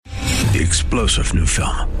The explosive new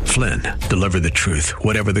film, Flynn, deliver the truth,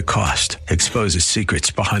 whatever the cost, exposes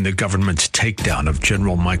secrets behind the government's takedown of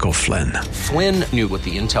General Michael Flynn. Flynn knew what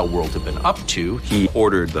the intel world had been up to. He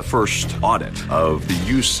ordered the first audit of the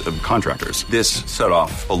use of contractors. This set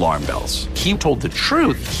off alarm bells. He told the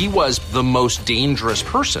truth. He was the most dangerous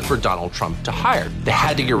person for Donald Trump to hire. They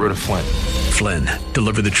had to get rid of Flynn. Flynn,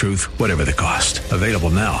 deliver the truth, whatever the cost. Available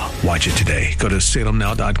now. Watch it today. Go to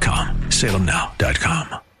salemnow.com.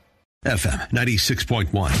 salemnow.com. FM 96.1.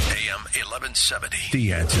 AM 1170.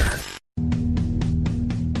 The Answer.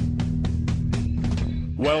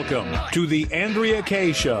 Welcome to the Andrea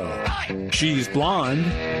Kaye Show. She's blonde,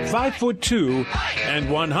 5'2", and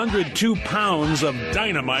 102 pounds of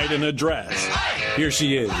dynamite in a dress. Here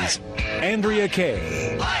she is, Andrea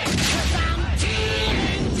Kaye.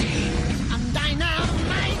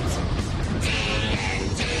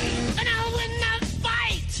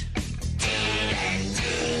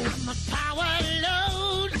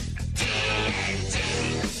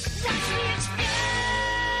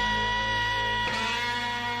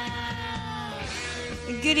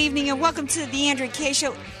 Good evening and welcome to the Andrea Kaye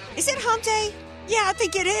Show. Is it hump day? Yeah, I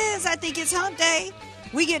think it is. I think it's hump day.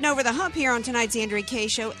 We getting over the hump here on tonight's Andrea Kaye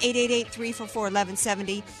Show,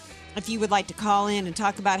 888-344-1170. If you would like to call in and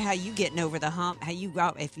talk about how you getting over the hump, how you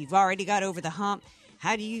got, if you've already got over the hump,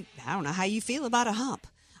 I don't know how you feel about a hump.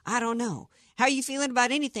 I don't know. How are you feeling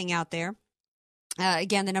about anything out there?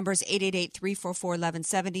 Again, the number is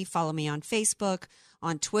 888-344-1170. Follow me on Facebook,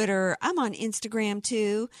 on Twitter. I'm on Instagram,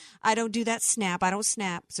 too. I don't do that Snap. I don't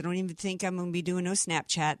Snap, so don't even think I'm going to be doing no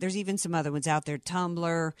Snapchat. There's even some other ones out there,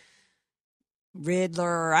 Tumblr,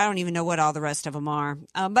 Riddler. I don't even know what all the rest of them are.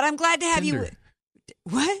 But I'm glad to have Tinder. you.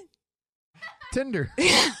 What? Tinder.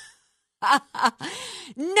 No,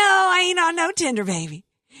 I ain't on no Tinder, baby.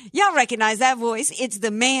 Y'all recognize that voice. It's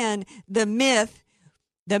the man, the myth,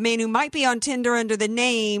 the man who might be on Tinder under the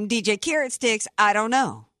name DJ Carrot Sticks. I don't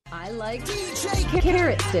know. I like DJ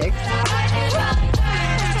Carrot Sticks.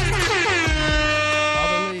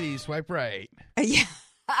 All the ladies, swipe right. Yeah.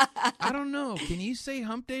 I don't know. Can you say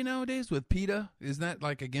hump day nowadays with PETA? Isn't that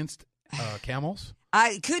like against camels?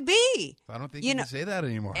 It could be. I don't think you can say that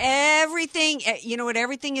anymore. Everything, you know what?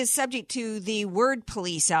 Everything is subject to the word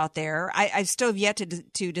police out there. I still have yet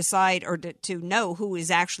to decide or to know who is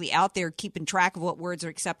actually out there keeping track of what words are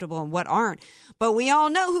acceptable and what aren't. But we all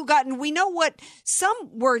know we know what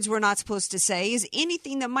some words we're not supposed to say is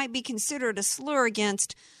anything that might be considered a slur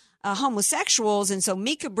against homosexuals. And so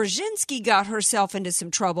Mika Brzezinski got herself into some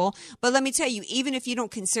trouble. But let me tell you, even if you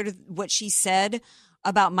don't consider what she said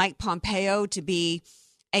about Mike Pompeo to be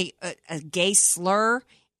a gay slur,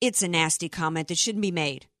 it's a nasty comment that shouldn't be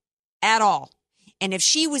made at all. And if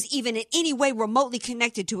she was even in any way remotely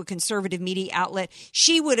connected to a conservative media outlet,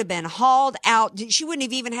 she would have been hauled out. She wouldn't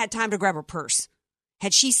have even had time to grab her purse.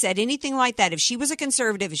 Had she said anything like that, if she was a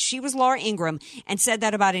conservative, if she was Laura Ingraham and said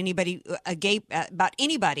that about anybody, about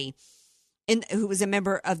anybody who was a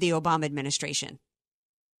member of the Obama administration.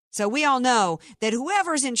 So we all know that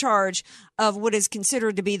whoever's in charge of what is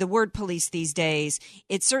considered to be the word police these days,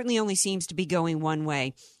 it certainly only seems to be going one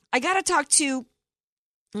way. I got to talk to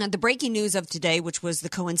the breaking news of today, which was the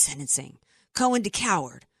Cohen sentencing. Cohen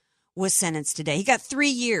DeCoward was sentenced today. He got 3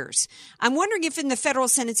 years. I'm wondering if in the federal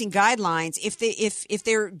sentencing guidelines, if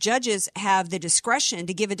their judges have the discretion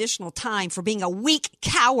to give additional time for being a weak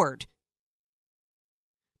coward.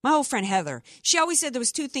 My old friend Heather, she always said there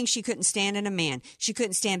was two things she couldn't stand in a man. She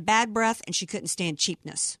couldn't stand bad breath and she couldn't stand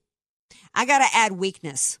cheapness. I got to add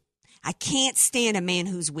weakness. I can't stand a man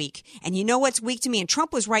who's weak. And you know what's weak to me? And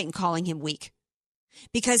Trump was right in calling him weak.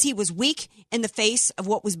 Because he was weak in the face of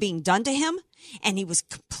what was being done to him. And he was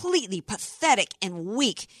completely pathetic and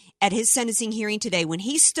weak at his sentencing hearing today when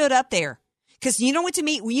he stood up there. Because you know what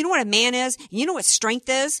a man is? You know what strength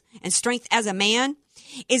is? And strength as a man?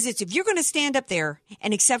 Is it's if you're going to stand up there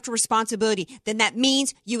and accept responsibility, then that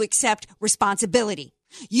means you accept responsibility.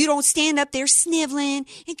 You don't stand up there sniveling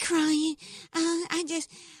and crying. I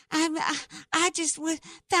just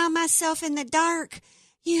found myself in the dark,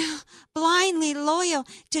 blindly loyal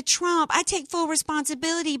to Trump. I take full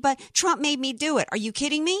responsibility, but Trump made me do it. Are you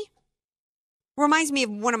kidding me? Reminds me of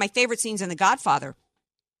one of my favorite scenes in The Godfather.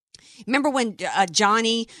 Remember when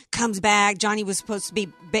Johnny comes back? Johnny was supposed to be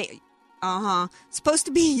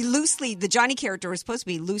the Johnny character was supposed to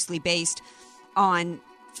be loosely based on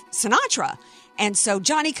Sinatra. And so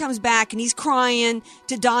Johnny comes back and he's crying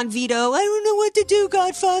to Don Vito. I don't know what to do,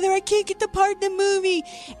 Godfather. I can't get the part in the movie.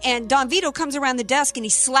 And Don Vito comes around the desk and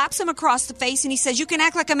he slaps him across the face and he says, "You can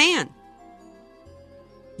act like a man."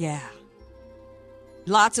 Yeah.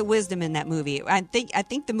 Lots of wisdom in that movie. I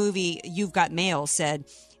think the movie You've Got Mail said,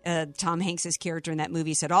 Tom Hanks's character in that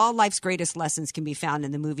movie said, all life's greatest lessons can be found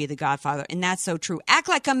in the movie The Godfather. And that's so true. Act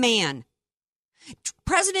like a man.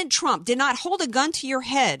 President Trump did not hold a gun to your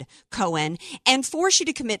head, Cohen, and force you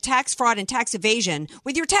to commit tax fraud and tax evasion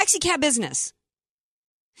with your taxi cab business.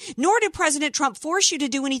 Nor did President Trump force you to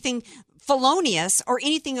do anything felonious or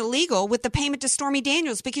anything illegal with the payment to Stormy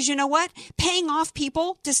Daniels, because you know what? Paying off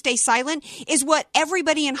people to stay silent is what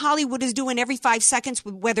everybody in Hollywood is doing every 5 seconds,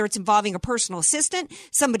 whether it's involving a personal assistant,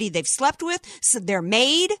 somebody they've slept with, so their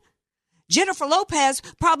maid. Jennifer Lopez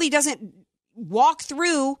probably doesn't walk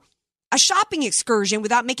through a shopping excursion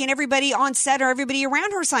without making everybody on set or everybody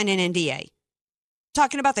around her sign an NDA,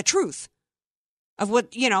 talking about the truth of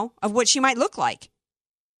what, of what she might look like.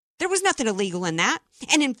 There was nothing illegal in that.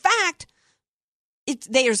 And in fact,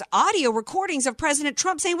 there's audio recordings of President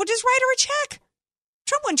Trump saying, well, just write her a check.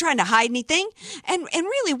 Trump wasn't trying to hide anything. And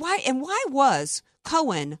really, why was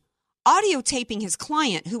Cohen audio taping his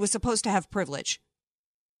client who was supposed to have privilege?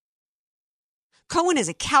 Cohen is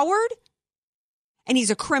a coward and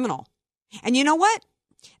he's a criminal. And you know what?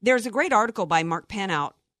 There's a great article by Mark Penn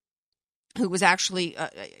out, who was actually,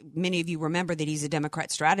 many of you remember that he's a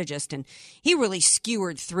Democrat strategist, and he really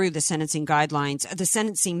skewered through the sentencing guidelines, the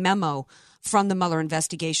sentencing memo from the Mueller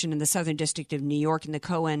investigation in the Southern District of New York, and the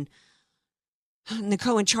Cohen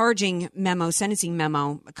charging memo, sentencing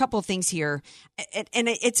memo. A couple of things here. And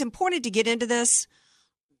it's important to get into this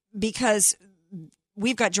because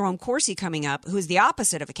we've got Jerome Corsi coming up, who's the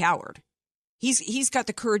opposite of a coward. He's got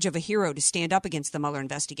the courage of a hero to stand up against the Mueller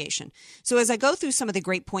investigation. So as I go through some of the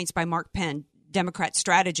great points by Mark Penn, Democrat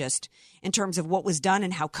strategist, in terms of what was done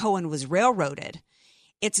and how Cohen was railroaded,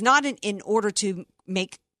 it's not in order to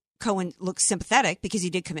make Cohen look sympathetic because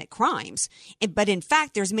he did commit crimes. But in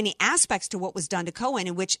fact, there's many aspects to what was done to Cohen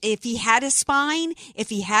in which if he had a spine, if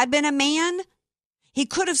he had been a man, he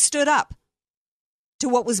could have stood up to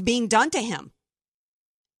what was being done to him,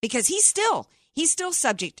 because he's still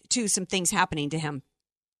subject to some things happening to him.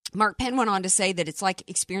 Mark Penn went on to say that it's like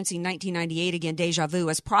experiencing 1998 again, deja vu.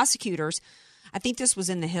 As prosecutors, I think this was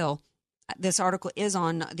in The Hill. This article is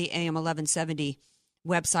on the AM 1170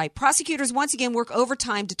 website. Prosecutors once again work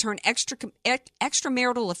overtime to turn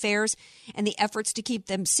extramarital affairs and the efforts to keep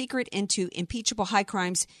them secret into impeachable high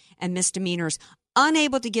crimes and misdemeanors.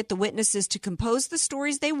 Unable to get the witnesses to compose the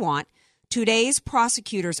stories they want, today's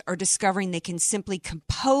prosecutors are discovering they can simply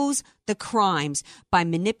compose the crimes by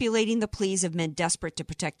manipulating the pleas of men desperate to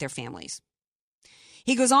protect their families.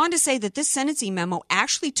 He goes on to say that this sentencing memo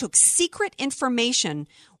actually took secret information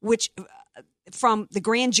from the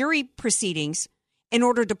grand jury proceedings in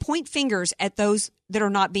order to point fingers at those that are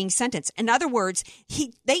not being sentenced. In other words,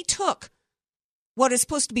 they took what is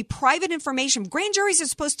supposed to be private information. Grand juries are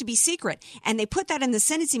supposed to be secret. And they put that in the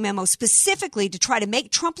sentencing memo specifically to try to make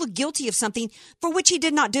Trump look guilty of something for which he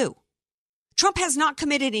did not do. Trump has not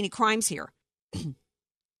committed any crimes here.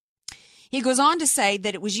 He goes on to say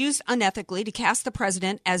that it was used unethically to cast the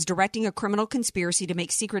president as directing a criminal conspiracy to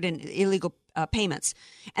make secret and illegal payments.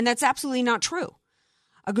 And that's absolutely not true.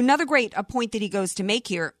 Another great point that he goes to make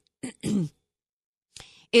here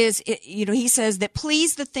is, he says that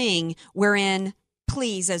please the thing wherein,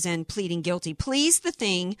 please as in pleading guilty, please the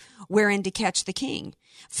thing wherein to catch the king.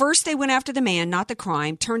 First, they went after the man, not the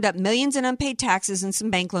crime, turned up millions in unpaid taxes and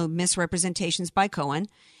some bank loan misrepresentations by Cohen.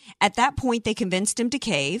 At that point, they convinced him to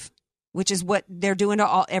cave, which is what they're doing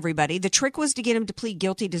to everybody. The trick was to get him to plead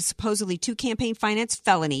guilty to supposedly 2 campaign finance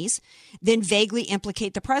felonies, then vaguely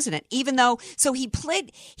implicate the president, even though, so he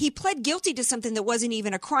pled guilty to something that wasn't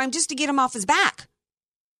even a crime just to get him off his back.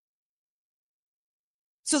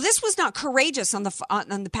 So this was not courageous on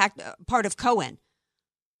the part of Cohen.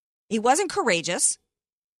 He wasn't courageous,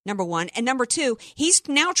 number one. And number two, he's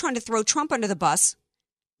now trying to throw Trump under the bus.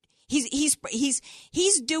 He's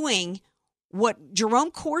doing what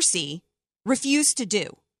Jerome Corsi refused to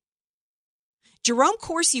do. Jerome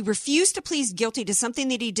Corsi refused to plead guilty to something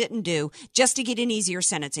that he didn't do just to get an easier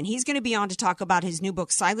sentence. And he's going to be on to talk about his new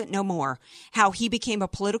book, Silent No More, how he became a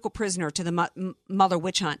political prisoner to the Mueller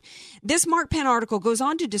witch hunt. This Mark Penn article goes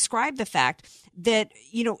on to describe the fact that,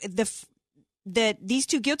 that these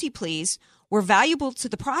 2 guilty pleas were valuable to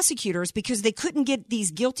the prosecutors because they couldn't get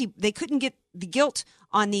the guilt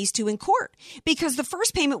on these 2 in court because the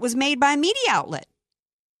first payment was made by a media outlet.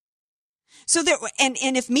 So there, and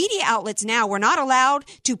if media outlets now were not allowed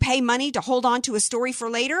to pay money to hold on to a story for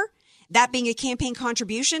later, that being a campaign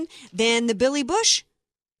contribution, then the Billy Bush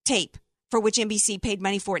tape, for which NBC paid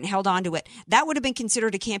money for it and held on to it, that would have been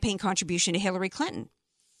considered a campaign contribution to Hillary Clinton.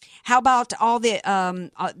 How about all the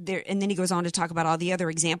and then he goes on to talk about all the other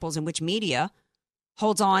examples in which media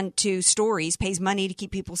holds on to stories, pays money to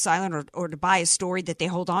keep people silent or to buy a story that they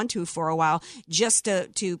hold on to for a while just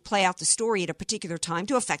to play out the story at a particular time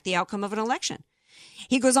to affect the outcome of an election.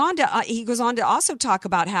 He goes on to also talk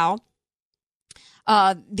about how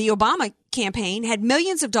the Obama campaign had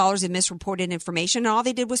millions of dollars of misreported information, and all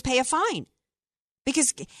they did was pay a fine.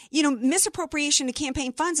 Because, misappropriation of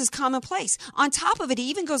campaign funds is commonplace. On top of it, he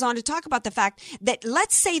even goes on to talk about the fact that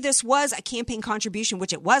let's say this was a campaign contribution,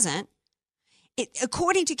 which it wasn't.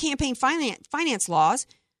 According to campaign finance laws,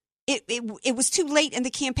 it was too late in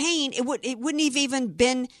the campaign. He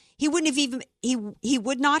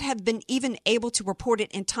would not have been even able to report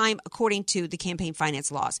it in time according to the campaign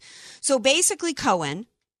finance laws. So basically, Cohen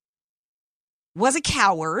was a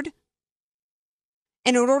coward,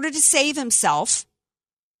 and in order to save himself,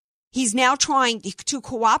 he's now trying to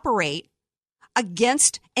cooperate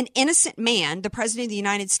against an innocent man, the President of the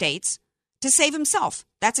United States, to save himself.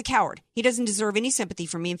 That's a coward. He doesn't deserve any sympathy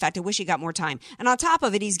from me. In fact, I wish he got more time. And on top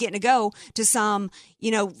of it, he's getting to go to some,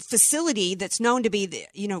 facility that's known to be,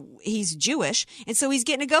 he's Jewish. And so he's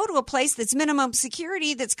getting to go to a place that's minimum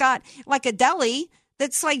security that's got like a deli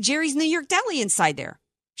that's like Jerry's New York Deli inside there.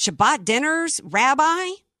 Shabbat dinners,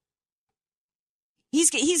 rabbi. He's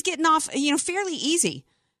getting off, fairly easy,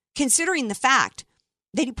 considering the fact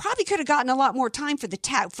that he probably could have gotten a lot more time for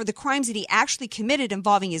the crimes that he actually committed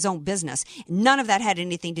involving his own business. None of that had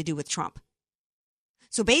anything to do with Trump.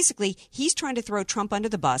 So basically, he's trying to throw Trump under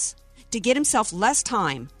the bus to get himself less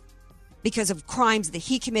time because of crimes that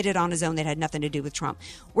he committed on his own that had nothing to do with Trump.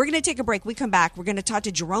 We're going to take a break. We come back. We're going to talk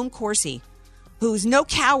to Jerome Corsi, who's no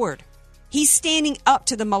coward. He's standing up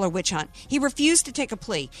to the Mueller witch hunt. He refused to take a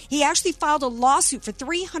plea. He actually filed a lawsuit for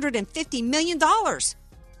 $350 million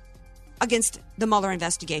against the Mueller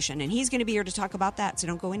investigation. And he's going to be here to talk about that. So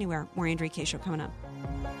don't go anywhere. More Andrea Kaye Show coming up.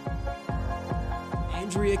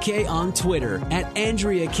 Andrea Kaye on Twitter at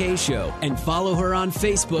Andrea Kaye Show. And follow her on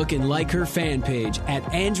Facebook and like her fan page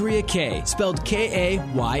at Andrea Kaye, spelled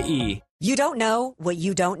Kaye. You don't know what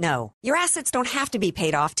you don't know. Your assets don't have to be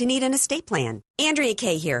paid off to need an estate plan. Andrea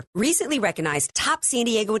Kaye here. Recently recognized top San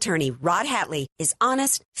Diego attorney Rod Hatley is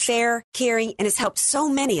honest, fair, caring, and has helped so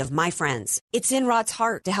many of my friends. It's in Rod's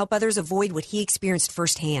heart to help others avoid what he experienced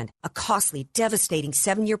firsthand, a costly, devastating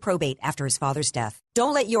 7-year probate after his father's death.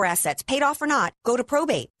 Don't let your assets, paid off or not, go to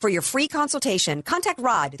probate. For your free consultation, contact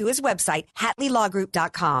Rod through his website,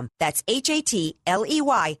 HatleyLawGroup.com. That's HATLEY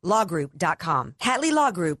lawgroup.com.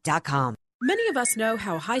 HatleyLawGroup.com. Many of us know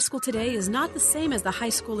how high school today is not the same as the high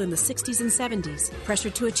school in the 60s and 70s. Pressure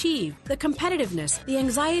to achieve, the competitiveness, the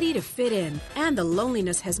anxiety to fit in, and the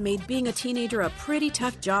loneliness has made being a teenager a pretty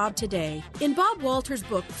tough job today. In Bob Walter's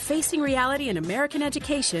book, Facing Reality in American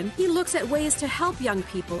Education, he looks at ways to help young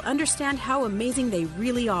people understand how amazing they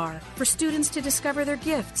really are, for students to discover their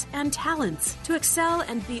gifts and talents, to excel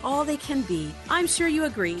and be all they can be. I'm sure you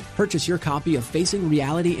agree. Purchase your copy of Facing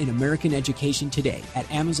Reality in American Education today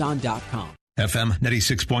at Amazon.com. FM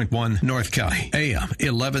 96.1 North County, AM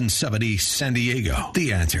 1170 San Diego.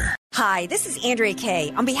 The Answer. Hi, this is Andrea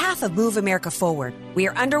Kaye. On behalf of Move America Forward, we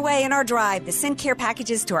are underway in our drive to send care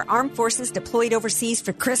packages to our armed forces deployed overseas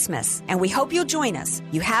for Christmas, and we hope you'll join us.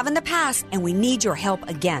 You have in the past, and we need your help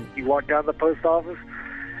again. You walk down the post office,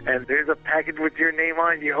 and there's a package with your name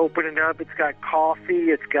on it. You open it up. It's got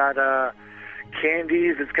coffee. It's got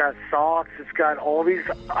candies. It's got socks. It's got all these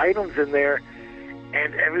items in there.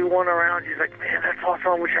 And everyone around you's like, man, that's awesome.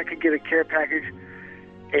 I wish I could get a care package.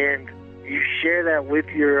 And you share that with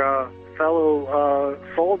your fellow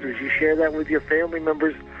soldiers. You share that with your family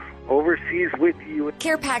members overseas with you.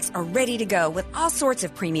 Care packs are ready to go with all sorts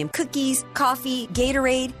of premium cookies, coffee,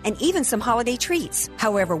 Gatorade, and even some holiday treats.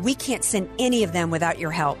 However, we can't send any of them without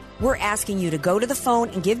your help. We're asking you to go to the phone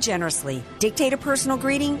and give generously, dictate a personal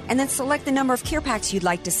greeting, and then select the number of care packs you'd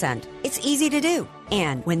like to send. It's easy to do.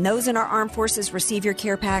 And when those in our armed forces receive your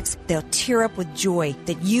care packs, they'll tear up with joy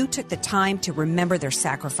that you took the time to remember their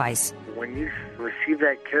sacrifice. When you receive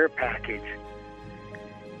that care package,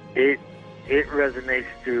 it resonates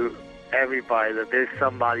to everybody that there's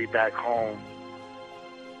somebody back home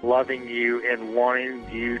loving you and wanting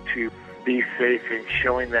you to be safe and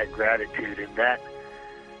showing that gratitude. And that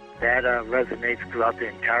resonates throughout the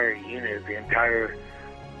entire unit, the entire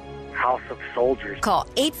house of soldiers. Call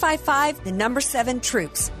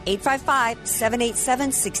 855-7-TROOPS.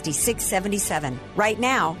 855-787-6677. Right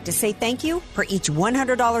now, to say thank you, for each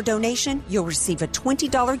 $100 donation, you'll receive a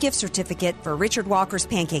 $20 gift certificate for Richard Walker's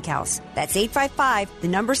Pancake House. That's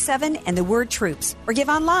 855-7 or give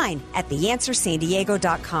online at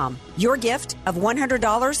theanswersandiego.com. Your gift of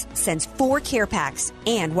 $100 sends 4 care packs.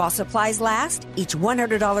 And while supplies last, each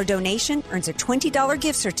 $100 donation earns a $20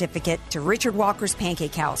 gift certificate to Richard Walker's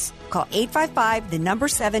Pancake House. Call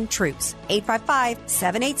 855-7-TROOPS.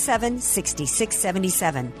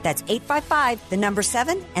 855-787-6677. That's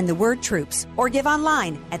 855-7 or give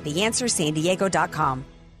online at theanswersandiego.com.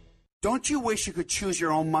 Don't you wish you could choose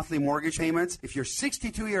your own monthly mortgage payments? If you're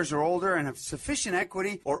 62 years or older and have sufficient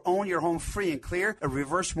equity or own your home free and clear, a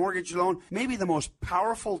reverse mortgage loan may be the most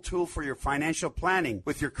powerful tool for your financial planning.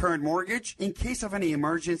 With your current mortgage, in case of any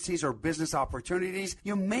emergencies or business opportunities,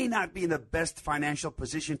 you may not be in the best financial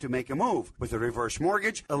position to make a move. With a reverse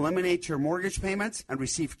mortgage, eliminate your mortgage payments and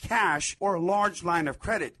receive cash or a large line of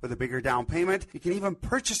credit. With a bigger down payment, you can even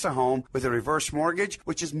purchase a home with a reverse mortgage,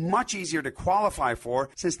 which is much easier to qualify for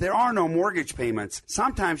since there are no mortgage payments.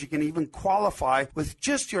 Sometimes you can even qualify with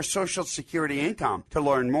just your Social Security income. To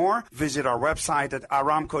learn more, visit our website at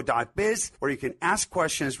aramco.biz, where you can ask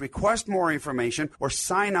questions, request more information, or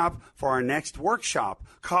sign up for our next workshop.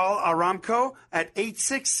 Call Aramco at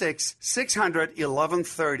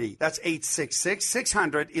 866-600-1130. That's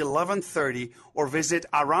 866-600-1130, or visit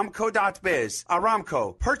aramco.biz.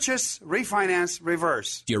 Aramco. Purchase, refinance,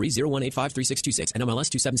 reverse. GRE 01853626, NMLS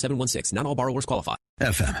 27716. Not all borrowers qualify.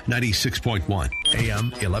 FM 96.1,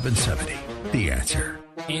 AM 1170. The Answer.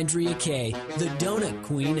 Andrea Kaye, the donut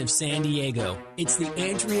queen of San Diego. It's the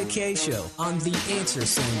Andrea Kaye Show on The Answer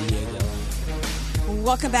San Diego.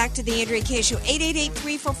 Welcome back to the Andrea Kaye Show.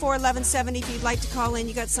 888-344-1170 if you'd like to call in.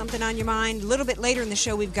 You got something on your mind. A little bit later in the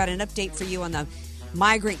show, we've got an update for you on the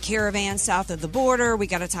migrant caravan south of the border. We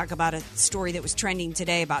got to talk about a story that was trending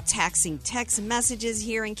today about taxing text messages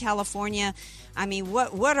here in California. I mean,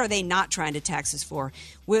 what are they not trying to tax us for?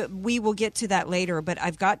 We will get to that later, but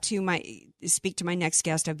I've got to speak to my next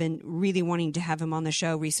guest. I've been really wanting to have him on the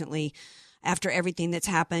show recently after everything that's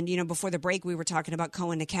happened. You know, before the break, we were talking about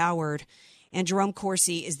Cohen the Coward, and Jerome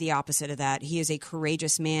Corsi is the opposite of that. He is a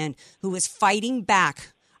courageous man who is fighting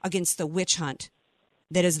back against the witch hunt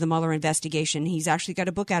that is the Mueller investigation. He's actually got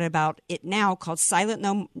a book out about it now called Silent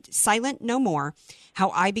No More, How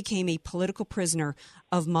I Became a Political Prisoner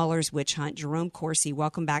of Mueller's Witch Hunt. Jerome Corsi,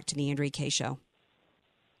 welcome back to the Andrea Kaye Show.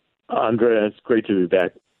 Andrea, it's great to be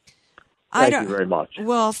back. Thank you very much.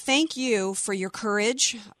 Well, thank you for your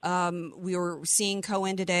courage. We were seeing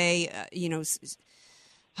Cohen today,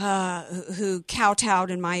 who kowtowed,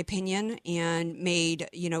 in my opinion, and made,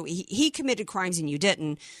 he committed crimes and you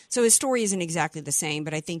didn't. So his story isn't exactly the same,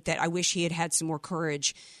 but I think that I wish he had had some more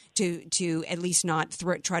courage to at least not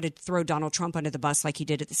try to throw Donald Trump under the bus like he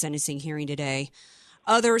did at the sentencing hearing today.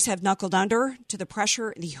 Others have knuckled under to the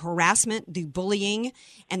pressure, the harassment, the bullying,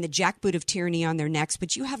 and the jackboot of tyranny on their necks,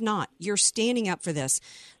 but you have not. You're standing up for this.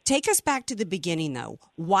 Take us back to the beginning, though.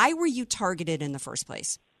 Why were you targeted in the first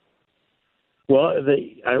place? Well,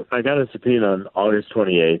 I got a subpoena on August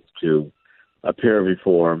 28th to appear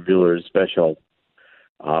before Mueller's special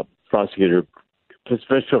prosecutor,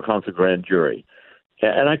 special counsel grand jury.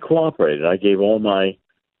 And I cooperated. I gave all my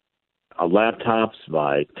laptops,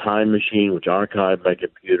 my time machine, which archived my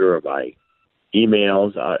computer, my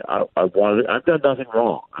emails. I've done nothing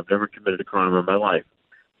wrong. I've never committed a crime in my life.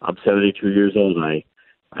 I'm 72 years old. I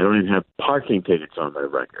don't even have parking tickets on my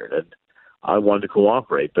record. And I wanted to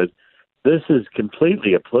cooperate. But this is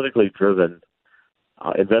completely a politically driven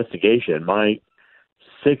investigation. My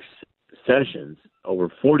 6 sessions over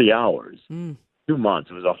 40 hours, 2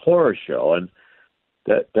 months. It was a horror show, and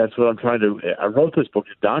that's what I'm trying to. I wrote this book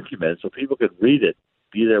to document so people could read it,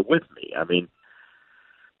 be there with me. I mean,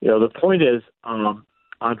 the point is,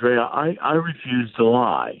 Andrea, I refused to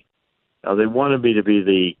lie. Now, they wanted me to be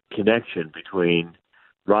the connection between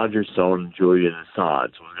Roger Stone and Julian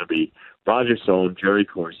Assange. So it was going to be Roger Stone, Jerry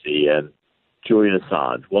Corsi, and Julian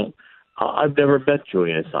Assange. Well, I've never met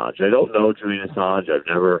Julian Assange. I don't know Julian Assange. I've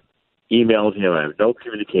never emailed him. I have no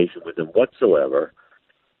communication with him whatsoever.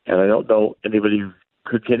 And I don't know anybody who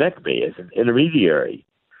could connect me as an intermediary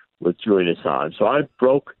with Julian Assange. So I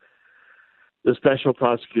broke the special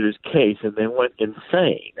prosecutor's case, and they went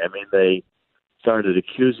insane. I mean, they started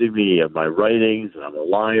accusing me of my writings, and I'm a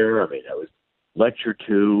liar. I mean, I was lectured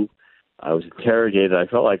to. I was interrogated. I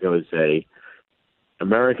felt like I was a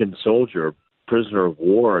American soldier, prisoner of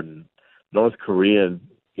war in North Korea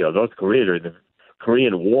during the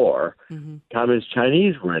Korean War. Mm-hmm. Communist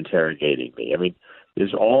Chinese were interrogating me. I mean,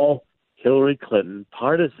 is all Hillary Clinton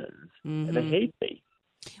partisans, and they hate me.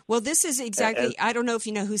 Well, this is exactly. I don't know if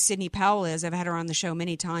you know who Sidney Powell is. I've had her on the show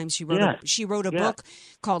many times. She wrote a book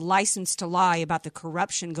called "License to Lie" about the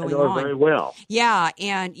corruption going on. I know her very well. Yeah,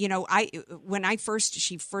 and when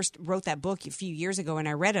she first wrote that book a few years ago, and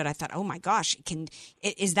I read it, I thought, oh my gosh,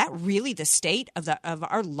 is that really the state of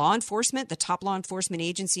our law enforcement, the top law enforcement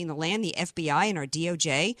agency in the land, the FBI and our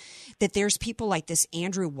DOJ? That there's people like this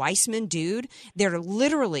Andrew Weissman dude. They're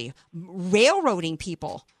literally railroading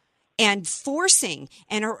people. And forcing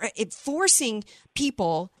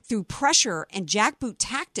people through pressure and jackboot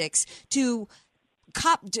tactics to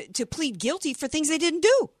plead guilty for things they didn't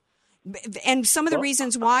do. And some of the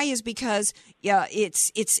reasons why is because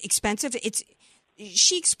it's expensive.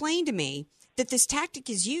 She explained to me that this tactic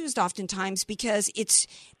is used oftentimes because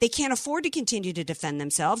they can't afford to continue to defend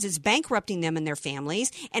themselves. It's bankrupting them and their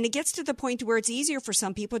families. And it gets to the point where it's easier for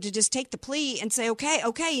some people to just take the plea and say,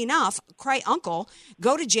 okay, enough, cry uncle,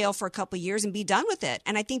 go to jail for a couple of years and be done with it.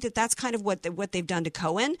 And I think that's kind of what they've done to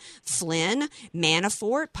Cohen, Flynn,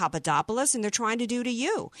 Manafort, Papadopoulos, and they're trying to do to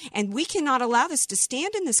you. And we cannot allow this to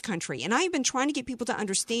stand in this country. And I have been trying to get people to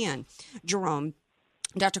understand, Jerome,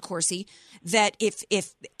 Dr. Corsi, that if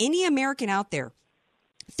any American out there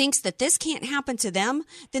thinks that this can't happen to them,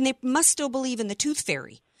 then they must still believe in the tooth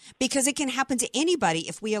fairy, because it can happen to anybody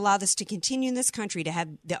if we allow this to continue in this country, to have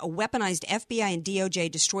a weaponized FBI and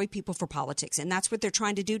DOJ destroy people for politics. And that's what they're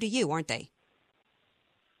trying to do to you, aren't they?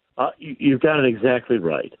 You've got it exactly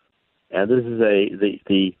right. And this is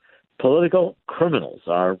the political criminals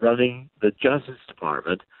are running the Justice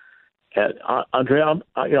Department. And Andrea,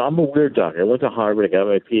 I'm a weird doctor. I went to Harvard. I got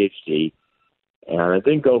my PhD, and I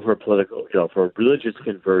didn't go for for religious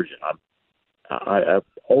conversion. I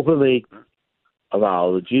openly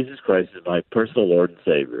avow that Jesus Christ is my personal Lord and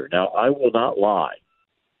Savior. Now, I will not lie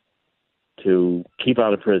to keep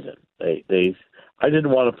out of prison. I didn't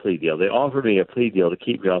want a plea deal. They offered me a plea deal to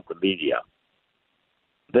keep me off the media.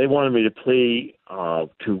 They wanted me to plea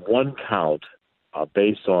to one count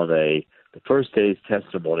based on the first day's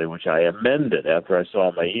testimony, which I amended after I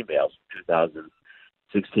saw my emails in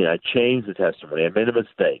 2016. I changed the testimony. I made a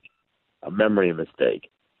mistake, a memory mistake.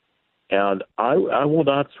 And I will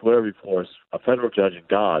not swear before a federal judge and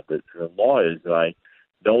God that the law is that I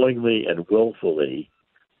knowingly and willfully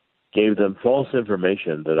gave them false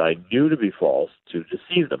information that I knew to be false to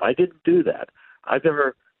deceive them. I didn't do that. I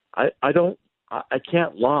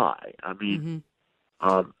can't lie. I mean,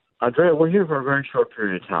 Andrea, we're here for a very short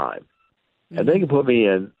period of time. And they can put me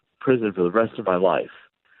in prison for the rest of my life.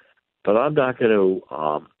 But I'm not going to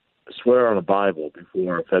swear on a Bible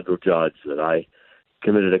before a federal judge that I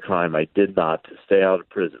committed a crime I did not to stay out of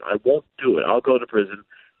prison. I won't do it. I'll go to prison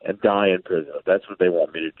and die in prison. That's what they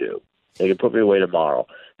want me to do. They can put me away tomorrow.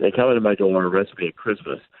 They come into my door and arrest me at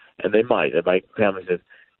Christmas, and they might. And my family says,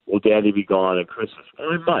 will Daddy be gone at Christmas? Well,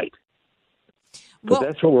 I might. But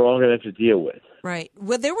that's what we're all going to have to deal with. Right.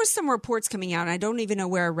 Well, there were some reports coming out, and I don't even know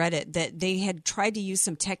where I read it, that they had tried to use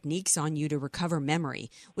some techniques on you to recover memory.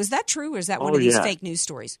 Was that true, or is that one of these fake news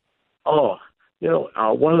stories? Oh,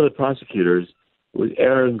 one of the prosecutors was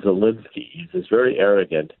Aaron Zelinsky. He's this very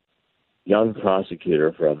arrogant young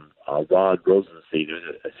prosecutor from Rod Rosenstein. He was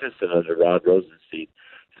an assistant under Rod Rosenstein.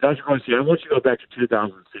 Dr. Corsi, I want you to go back to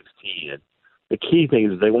 2016. And the key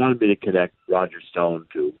thing is they wanted me to connect Roger Stone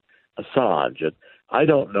to Assange. And I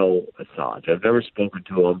don't know Assange. I've never spoken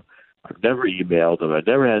to him. I've never emailed him. I've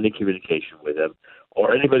never had any communication with him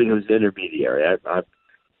or anybody who's an intermediary. I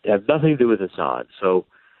have nothing to do with Assange. So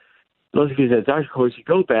Zelinsky said, Dr. Corsi,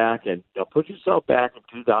 go back and put yourself back in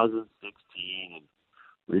 2016 and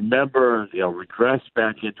remember, regress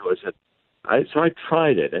back into it. So I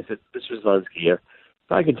tried it. I said, Mr. Zelinsky, if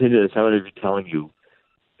I continue this, I'm going to be telling you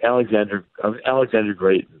Alexander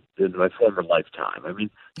Great in my former lifetime. I mean,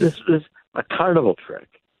 this is a carnival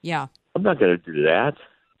trick. Yeah. I'm not going to do that.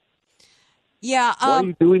 Yeah. Why are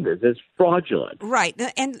you doing this? It's fraudulent. Right.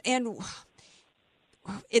 And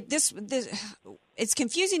it's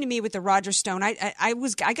confusing to me with the Roger Stone.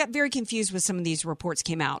 I got very confused with some of these reports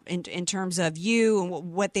came out in terms of you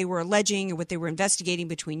and what they were alleging and what they were investigating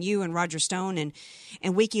between you and Roger Stone and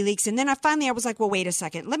WikiLeaks. And then I was like, well, wait a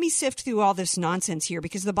second. Let me sift through all this nonsense here,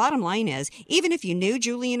 because the bottom line is, even if you knew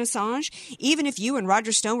Julian Assange, even if you and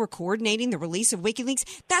Roger Stone were coordinating the release of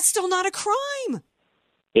WikiLeaks, that's still not a crime.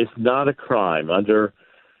 It's not a crime. Under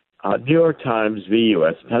New York Times v.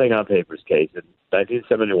 U.S. Pentagon Papers case in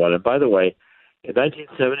 1971. And by the way, in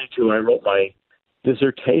 1972, I wrote my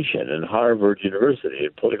dissertation in Harvard University in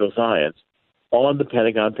political science on the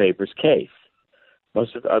Pentagon Papers case. I'm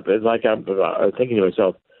thinking to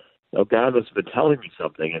myself, God must have been telling me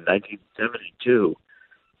something in 1972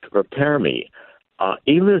 to prepare me.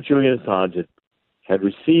 Even if Julian Assange had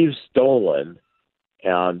received stolen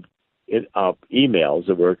and emails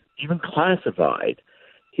that were even classified,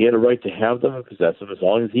 he had a right to have them and possess them as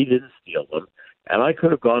long as he didn't steal them. And I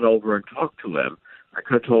could have gone over and talked to him. I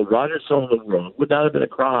could have told Roger Stone the world. It would not have been a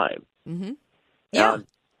crime. Mm-hmm. Yeah. And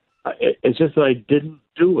it's just that I didn't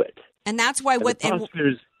do it. And that's why the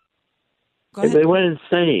prosecutors, they went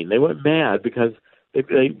insane. They went mad because they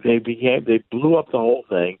blew up the whole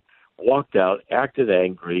thing, walked out, acted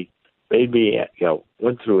angry, made me,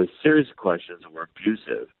 went through a series of questions that were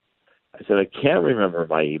abusive. I said, I can't remember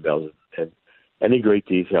my emails in any great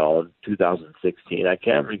detail in 2016.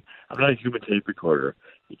 I'm not a human tape recorder.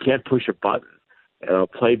 You can't push a button and it'll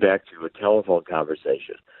play back to a telephone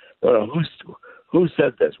conversation. But who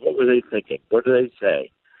said this? What were they thinking? What did they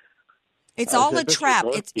say? It's all a trap.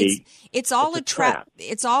 It's all a trap.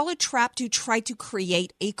 It's all a trap to try to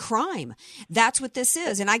create a crime. That's what this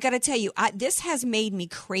is. And I got to tell you, this has made me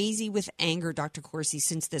crazy with anger, Dr. Corsi,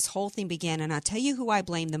 since this whole thing began. And I'll tell you who I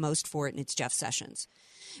blame the most for it, and it's Jeff Sessions.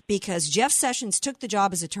 Because Jeff Sessions took the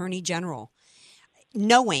job as Attorney General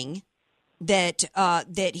knowing that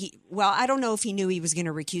I don't know if he knew he was going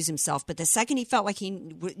to recuse himself, but the second he felt like he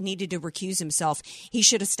needed to recuse himself, he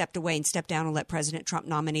should have stepped away and stepped down and let President Trump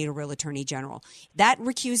nominate a real attorney general. That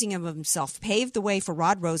recusing of himself paved the way for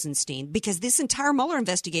Rod Rosenstein, because this entire Mueller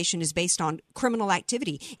investigation is based on criminal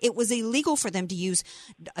activity. It was illegal for them to use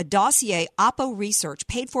a dossier, Oppo research,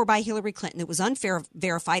 paid for by Hillary Clinton, that was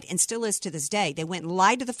verified and still is to this day. They went and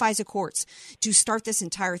lied to the FISA courts to start this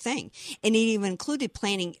entire thing. And it even included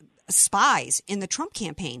planning spies in the Trump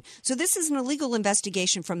campaign. So this is an illegal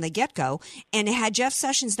investigation from the get-go. And had Jeff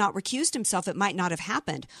Sessions not recused himself, it might not have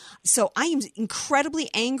happened. So I am incredibly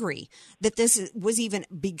angry that this was even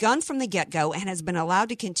begun from the get-go and has been allowed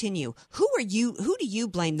to continue. Who do you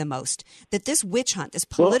blame the most that this witch hunt, this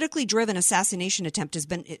politically driven assassination attempt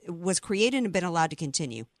was created and been allowed to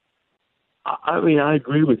continue? I mean, I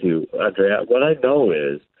agree with you, Andrea. What I know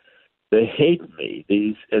is they hate me.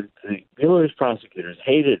 The Mueller's prosecutors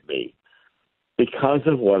hated me because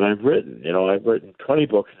of what I've written. I've written 20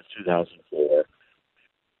 books since 2004.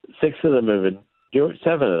 7 of them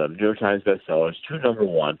New York Times bestsellers, 2 number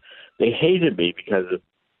 1. They hated me because of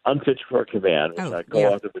Unfit for Command, which I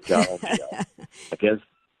co-authored with John O'Neill against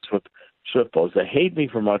Schwippos. They hate me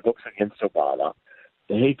for my books against Obama.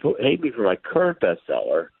 They hate me for my current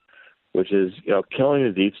bestseller, which is Killing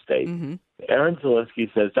the Deep State. Mm-hmm. Aaron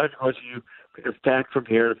Zelinsky says, Dr. Corsi, you pick a fact from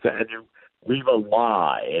here and you leave a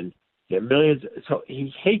lie, and millions. So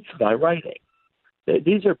he hates my writing.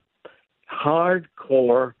 These are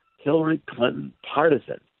hardcore Hillary Clinton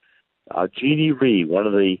partisans. Jeannie Rhee, one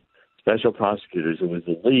of the special prosecutors who was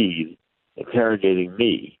the lead interrogating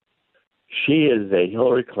me, she is a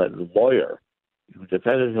Hillary Clinton lawyer who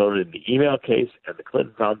defended Hillary in the email case and the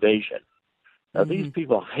Clinton Foundation. Now, these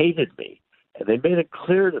people hated me, and they made it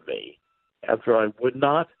clear to me after I would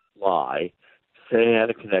not lie, say I had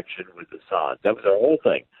a connection with Assange. That was our whole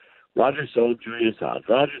thing. Roger Stone, Julian Assange.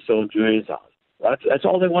 Roger Stone, Julian Assange. That's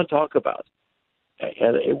all they want to talk about.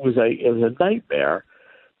 And it was a nightmare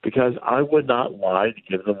because I would not lie to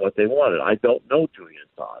give them what they wanted. I don't know Julian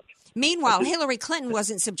Assange. Meanwhile, Hillary Clinton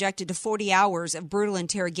wasn't subjected to 40 hours of brutal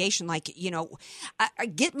interrogation like,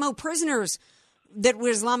 Gitmo prisoners that were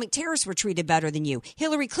Islamic terrorists were treated better than you.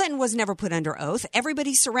 Hillary Clinton was never put under oath.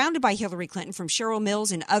 Everybody surrounded by Hillary Clinton, from Cheryl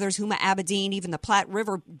Mills and others, Huma Abedin, even the Platte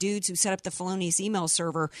River dudes who set up the felonious email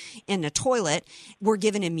server in the toilet, were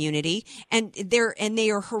given immunity. And they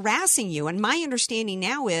are harassing you. And my understanding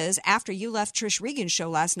now is, after you left Trish Regan's show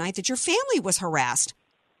last night, that your family was harassed.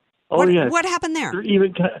 What happened there?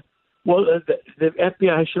 The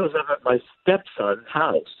FBI shows up at my stepson's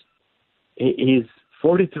house. He's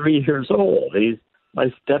 43 years old. He's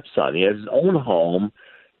my stepson. He has his own home.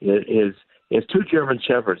 He has 2 German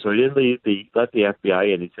Shepherds, so he didn't let the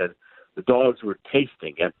FBI in. He said the dogs were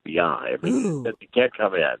tasting FBI. I mean, he can't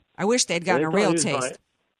come in. I wish they'd gotten a real taste.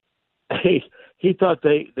 He thought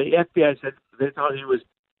the FBI said they thought he was.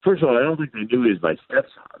 First of all, I don't think they knew he was my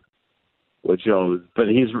stepson, but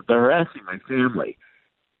they're harassing my family.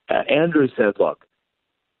 Andrew said, "Look,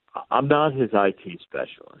 I'm not his IT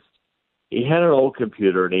specialist." He had an old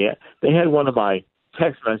computer, and they had one of my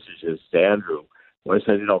text messages to Andrew where I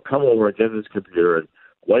said, come over and get this computer and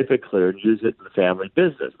wipe it clear and use it in the family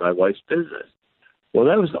business, my wife's business. Well,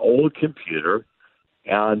 that was an old computer,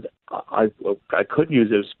 and I couldn't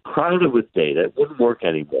use it. It was crowded with data. It wouldn't work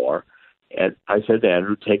anymore. And I said to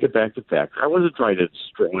Andrew, take it back to factory. I wasn't trying to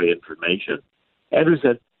destroy information. Andrew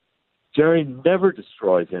said, Jerry never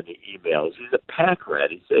destroys any emails. He's a pack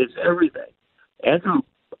rat. He saves everything. Andrew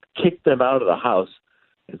kicked them out of the house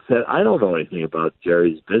and said, I don't know anything about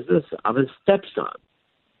Jerry's business. I'm his stepson.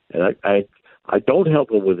 And I don't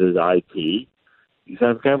help him with his IT. He said,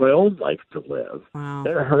 I've got my own life to live. Wow.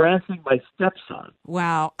 They're harassing my stepson.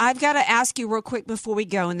 Wow. I've got to ask you real quick before we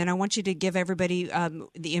go, and then I want you to give everybody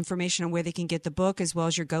the information on where they can get the book as well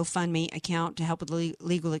as your GoFundMe account to help with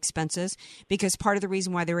legal expenses, because part of the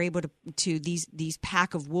reason why they're able to these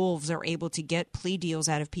pack of wolves are able to get plea deals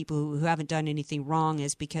out of people who haven't done anything wrong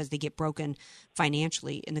is because they get broken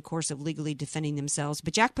financially in the course of legally defending themselves.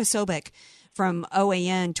 But Jack Posobiec from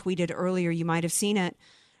OAN tweeted earlier, you might have seen it,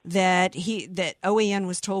 that OAN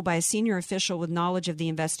was told by a senior official with knowledge of the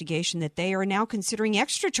investigation that they are now considering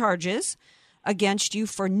extra charges against you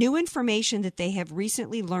for new information that they have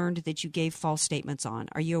recently learned that you gave false statements on.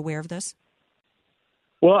 Are you aware of this?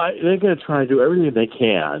 Well, they're going to try to do everything they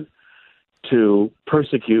can to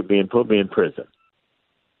persecute me and put me in prison.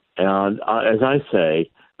 And as I say,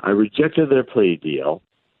 I rejected their plea deal.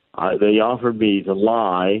 They offered me to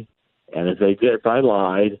lie, and if I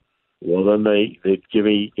lied, well, then they'd give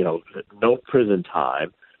me, no prison time.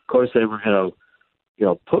 Of course, they were going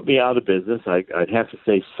to, put me out of business. I'd have to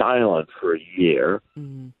stay silent for a year.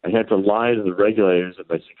 Mm-hmm. I'd have to lie to the regulators of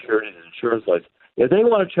my securities and insurance license. If they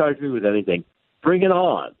want to charge me with anything, bring it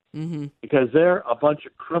on. Mm-hmm. Because they're a bunch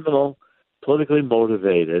of criminal, politically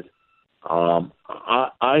motivated,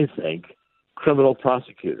 I think, criminal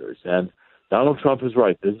prosecutors. And Donald Trump is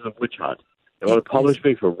right. This is a witch hunt. They want to publish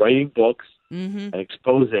me for writing books and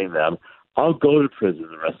exposing them. I'll go to prison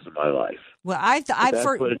the rest of my life. Well, that's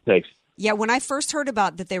what it takes. Yeah, when I first heard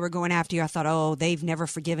about that they were going after you, I thought, oh, they've never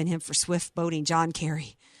forgiven him for swift boating John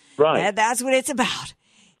Kerry. Right. That's what it's about.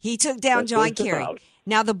 He took down John Kerry.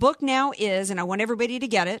 Now, the book now is, and I want everybody to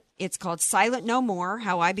get it, it's called Silent No More,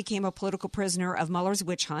 How I Became a Political Prisoner of Mueller's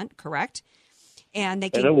Witch Hunt, correct? And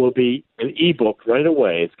it will be an e-book right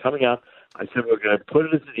away. It's coming out. I said we're going to put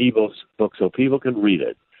it as an e-book so people can read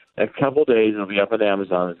it. Next couple of days, it'll be up on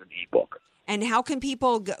Amazon as an e-book. And how can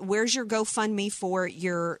people, where's your GoFundMe for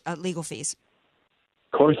your legal fees?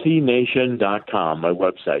 CorsiNation.com, my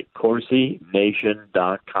website,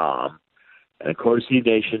 CorsiNation.com. And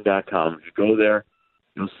CorsiNation.com, if you go there,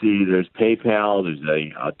 you'll see there's PayPal, there's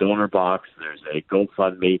a donor box, there's a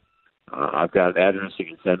GoFundMe. I've got an address you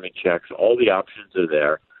can send me checks. All the options are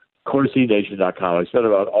there. CorsiNation.com. I spent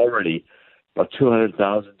about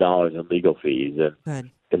 $200,000 in legal fees, and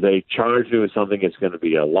good. If they charge me with something, it's going to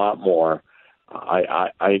be a lot more. All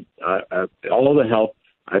the help.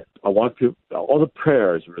 I want to. All the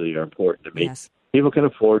prayers really are important to me. Yes. People can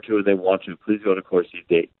afford to, and they want to. Please go to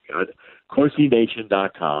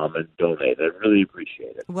CorsiNation.com and donate. I really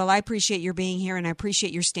appreciate it. Well, I appreciate your being here, and I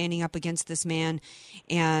appreciate your standing up against this man.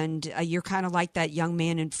 And you're kind of like that young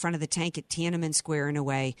man in front of the tank at Tiananmen Square in a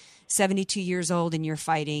way. 72 years old, and you're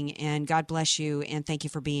fighting. And God bless you, and thank you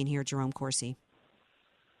for being here, Jerome Corsi.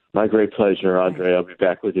 My great pleasure, Andre. Right. I'll be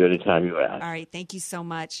back with you anytime you ask. All right. Thank you so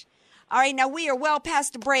much. All right, now we are well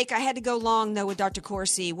past the break. I had to go long, though, with Dr.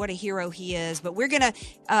 Corsi. What a hero he is. But we're going to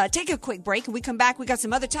take a quick break. When we come back, we got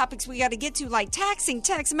some other topics we got to get to, like taxing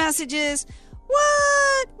text messages.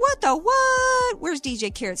 What? What the what? Where's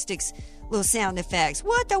DJ Carrot Stick's little sound effects?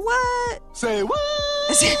 What the what? Say what?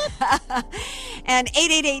 And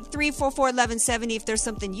 888-344-1170. If there's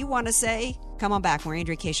something you want to say, come on back. More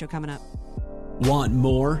Andrea Kaye Show coming up. Want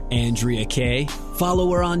more Andrea Kaye?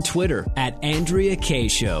 Follow her on Twitter at Andrea Kaye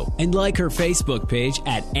Show and like her Facebook page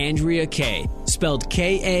at Andrea Kaye, spelled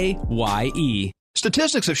Kaye.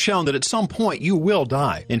 Statistics have shown that at some point you will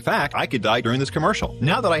die. In fact, I could die during this commercial.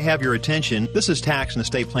 Now that I have your attention, this is tax and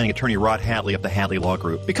estate planning attorney Rod Hatley of the Hatley Law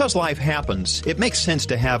Group. Because life happens, it makes sense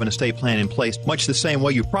to have an estate plan in place, much the same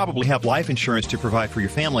way you probably have life insurance to provide for your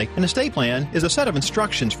family. An estate plan is a set of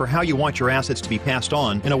instructions for how you want your assets to be passed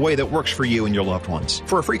on in a way that works for you and your loved ones.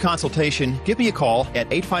 For a free consultation, give me a call at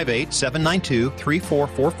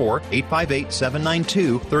 858-792-3444,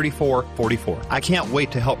 858-792-3444. I can't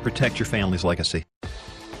wait to help protect your family's legacy.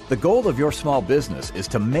 The goal of your small business is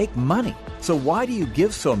to make money. So why do you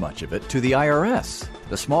give so much of it to the IRS?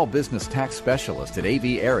 The small business tax specialists at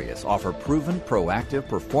AV Arias offer proven, proactive,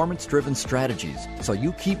 performance-driven strategies so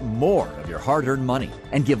you keep more of your hard-earned money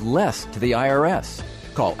and give less to the IRS.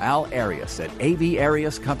 Call Al Arias at AV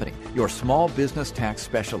Arias Company, your small business tax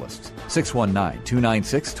specialists.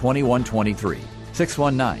 619-296-2123.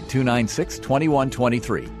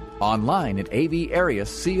 619-296-2123. Online at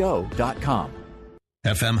avariasco.com.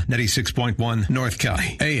 FM 96.1 North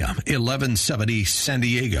County, AM 1170 San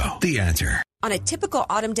Diego. The Answer. On a typical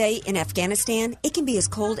autumn day in Afghanistan, it can be as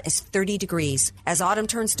cold as 30 degrees. As autumn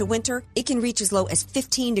turns to winter, it can reach as low as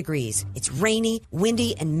 15 degrees. It's rainy,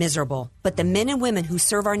 windy, and miserable. But the men and women who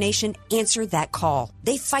serve our nation answer that call.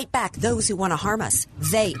 They fight back those who want to harm us.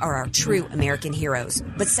 They are our true American heroes.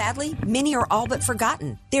 But sadly, many are all but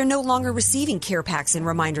forgotten. They're no longer receiving care packs and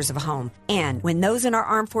reminders of home. And when those in our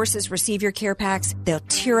armed forces receive your care packs, they'll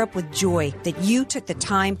tear up with joy that you took the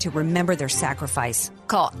time to remember their sacrifice.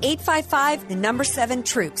 Call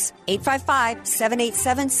 855-7-TROOPS,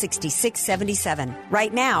 855-787-6677.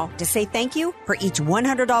 Right now, to say thank you, for each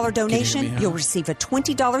 $100 donation, you'll receive a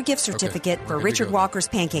 $20 gift certificate for Richard Walker's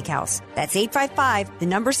Pancake House. That's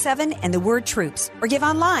 855-7-TROOPS, or give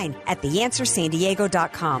online at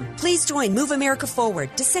theanswersandiego.com. Please join Move America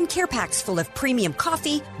Forward to send care packs full of premium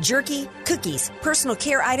coffee, jerky, cookies, personal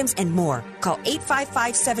care items, and more. Call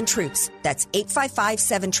 855-7-TROOPS. That's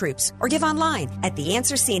 855-7-TROOPS, or give online at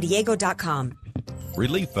theanswersandiego.com.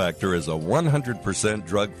 Relief Factor is a 100%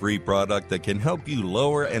 drug-free product that can help you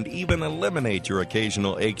lower and even eliminate your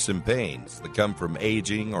occasional aches and pains that come from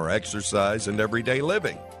aging or exercise and everyday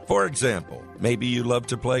living. For example, maybe you love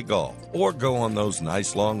to play golf or go on those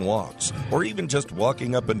nice long walks, or even just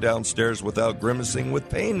walking up and down stairs without grimacing with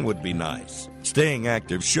pain would be nice. Staying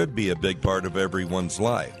active should be a big part of everyone's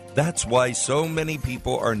life. That's why so many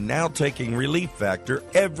people are now taking Relief Factor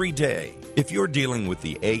every day. If you're dealing with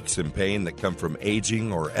the aches and pain that come from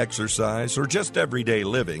aging or exercise or just everyday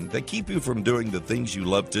living that keep you from doing the things you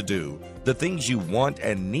love to do, the things you want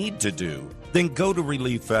and need to do, then go to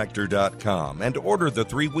ReliefFactor.com and order the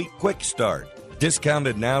 3-week Quick Start.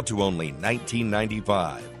 Discounted now to only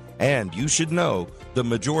 $19.95. And you should know, the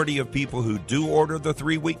majority of people who do order the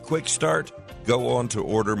 3-week Quick Start go on to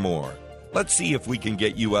order more. Let's see if we can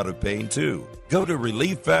get you out of pain too. Go to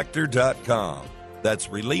ReliefFactor.com. That's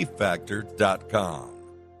ReliefFactor.com.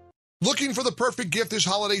 Looking for the perfect gift this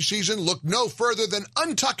holiday season? Look no further than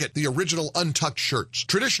Untuck It, the original untucked shirts.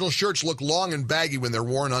 Traditional shirts look long and baggy when they're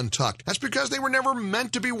worn untucked. That's because they were never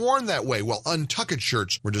meant to be worn that way. Well, Untuck It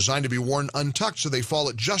shirts were designed to be worn untucked so they fall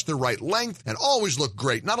at just the right length and always look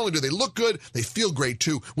great. Not only do they look good, they feel great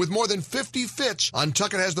too. With more than 50 fits,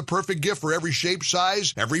 Untuck It has the perfect gift for every shape,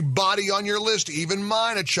 size, every body on your list, even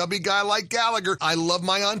mine, a chubby guy like Gallagher. I love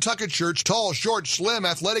my Untuck It shirts. Tall, short, slim,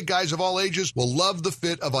 athletic guys of all ages will love the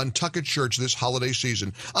fit of Untuck It shirts this holiday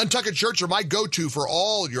season. Untuck It shirts are my go-to for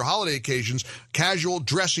all your holiday occasions, casual,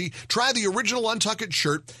 dressy. Try the original Untuck It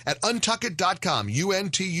shirt at untuckit.com,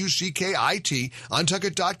 UNTUCKIT,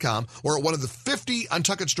 untuckit.com, or at one of the 50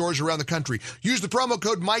 Untuck It stores around the country. Use the promo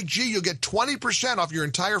code MikeG. You'll get 20% off your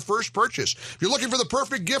entire first purchase. If you're looking for the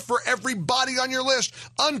perfect gift for everybody on your list,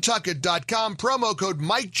 untuckit.com, promo code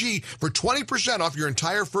MikeG for 20% off your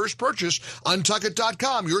entire first purchase.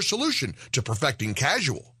 Untuckit.com, your solution to perfecting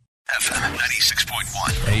casual. FM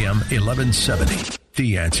 96.1, AM 1170.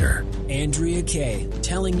 The Answer. Andrea Kaye,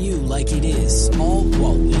 telling you like it is, all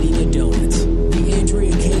while eating a donut. The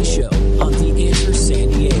Andrea Kaye Show on The Answer San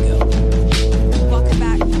Diego.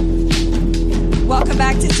 Welcome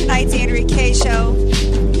back to tonight's Andrea Kaye Show.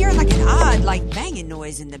 You're like an odd, banging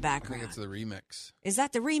noise in the background. I think it's the remix. Is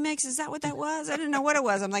that the remix? Is that what that was? I didn't know what it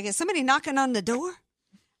was. I'm like, is somebody knocking on the door?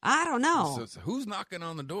 I don't know. So who's knocking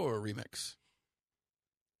on the door? Remix.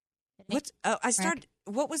 What's? I started.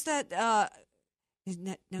 What was that? Who's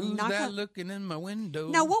that looking in my window?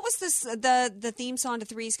 No, what was this? The theme song to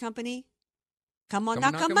Three's Company. Come on,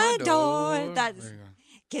 knock on my door. That's,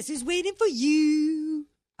 guess who's waiting for you?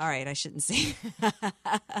 All right, I shouldn't say.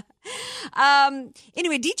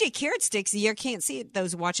 Anyway, DJ Carrot Sticks, you can't see it,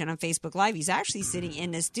 those watching on Facebook Live. He's actually sitting in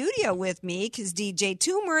the studio with me because DJ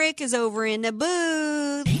Turmeric is over in the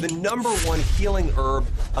booth. The number one healing herb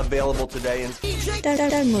available today. And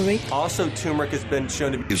Turmeric. Also, turmeric has been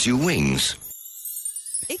shown to gives you wings.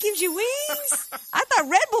 It gives you wings? I thought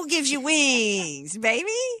Red Bull gives you wings, baby.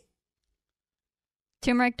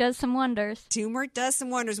 Turmeric does some wonders. Turmeric does some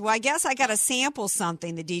wonders. Well, I guess I got to sample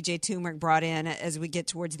something that DJ Turmeric brought in as we get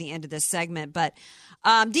towards the end of this segment. But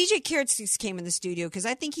DJ Carrot Sticks came in the studio because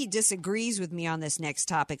I think he disagrees with me on this next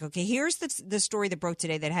topic. Okay, here's the story that broke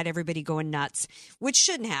today that had everybody going nuts, which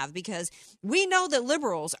shouldn't have, because we know that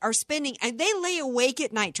liberals are spending, and they lay awake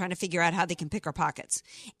at night trying to figure out how they can pick our pockets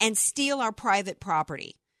and steal our private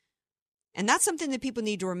property. And that's something that people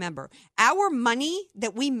need to remember. Our money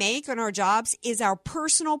that we make on our jobs is our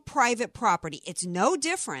personal private property. It's no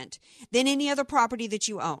different than any other property that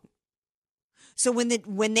you own. So when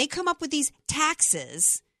they come up with these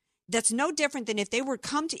taxes, that's no different than if they were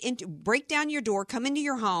break down your door, come into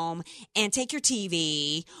your home and take your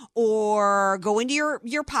TV, or go into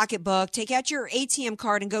your pocketbook, take out your ATM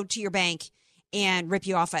card and go to your bank and rip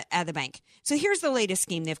you off at the bank. So here's the latest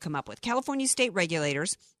scheme they've come up with. California state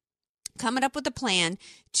regulators coming up with a plan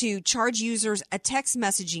to charge users a text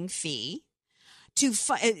messaging fee to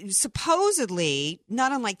supposedly,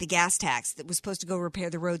 not unlike the gas tax that was supposed to go repair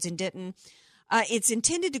the roads and didn't. It's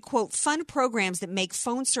intended to, quote, fund programs that make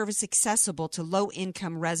phone service accessible to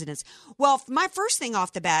low-income residents. Well, my first thing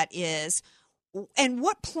off the bat is, and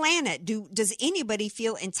what planet does anybody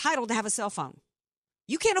feel entitled to have a cell phone?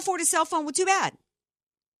 You can't afford a cell phone, well, too bad.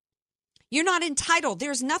 You're not entitled.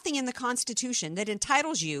 There's nothing in the Constitution that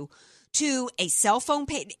entitles you to a cell phone,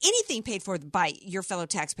 anything paid for by your fellow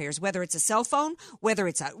taxpayers, whether it's a cell phone, whether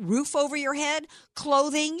it's a roof over your head,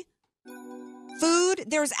 clothing, food.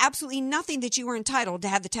 There's absolutely nothing that you are entitled to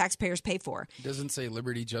have the taxpayers pay for. It doesn't say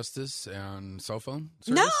liberty, justice, and cell phone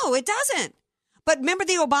service? No, it doesn't. But remember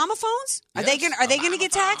the Obama phones? Are they going to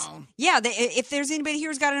get taxed? Yeah. If there's anybody here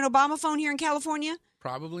who's got an Obama phone here in California,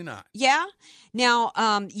 probably not. Yeah. Now,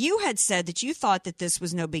 you had said that you thought that this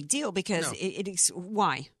was no big deal because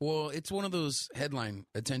why? Well, it's one of those headline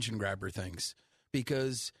attention grabber things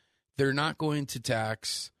because they're not going to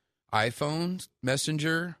tax iPhone,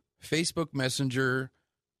 Messenger, Facebook Messenger,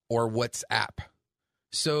 or WhatsApp.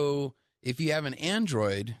 So if you have an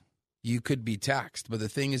Android, you could be taxed. But the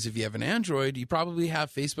thing is, if you have an Android, you probably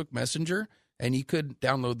have Facebook Messenger, and you could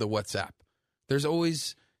download the WhatsApp.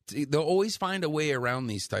 They'll always find a way around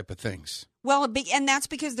these type of things. Well, and that's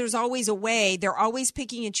because there's always a way. They're always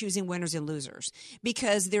picking and choosing winners and losers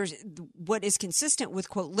because there's what is consistent with,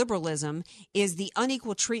 quote, liberalism is the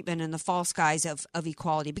unequal treatment and the false guise of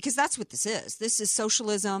equality, because that's what this is. This is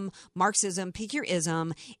socialism, Marxism, pick your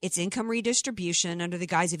ism. It's income redistribution under the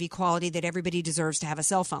guise of equality that everybody deserves to have a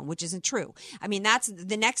cell phone, which isn't true. I mean, that's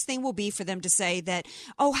the next thing will be for them to say that,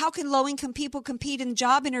 oh, how can low-income people compete in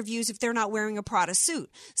job interviews if they're not wearing a Prada suit?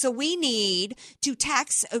 So we need to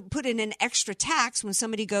put in an extra tax when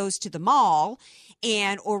somebody goes to the mall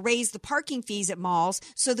or raise the parking fees at malls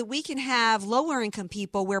so that we can have lower income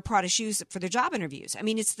people wear Prada shoes for their job interviews. I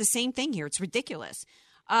mean, it's the same thing here. It's ridiculous.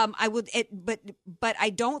 But I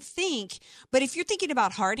don't think, but if you're thinking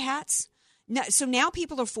about hard hats, so now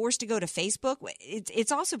people are forced to go to Facebook.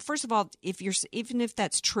 It's also, first of all, even if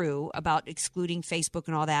that's true about excluding Facebook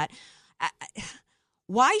and all that,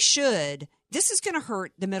 why should, this is going to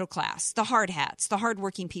hurt the middle class, the hard hats, the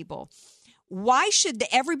hardworking people. Why should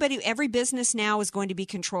every business now is going to be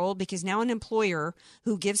controlled? Because now an employer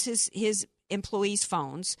who gives his employees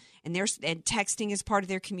phones and texting is part of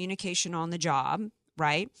their communication on the job,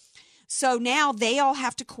 right? So now they all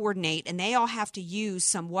have to coordinate and they all have to use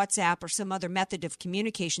some WhatsApp or some other method of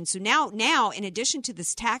communication. So now in addition to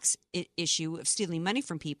this tax issue of stealing money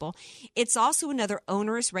from people, it's also another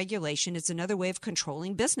onerous regulation. It's another way of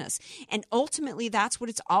controlling business. And ultimately, that's what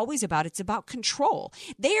it's always about. It's about control.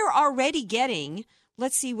 They are already getting,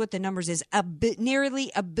 let's see what the numbers is,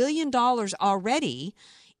 nearly $1 billion already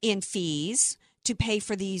in fees to pay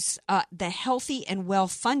for these the healthy and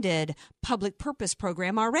well-funded public purpose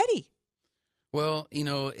program already. Well,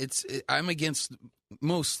 I'm against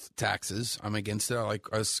most taxes. I'm against it. I like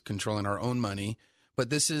us controlling our own money. But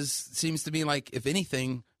this seems to me like, if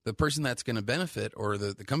anything, the person that's going to benefit or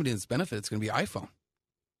the company that's benefit, it's going to be iPhone.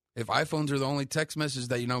 If iPhones are the only text message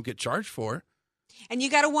that you don't get charged for. And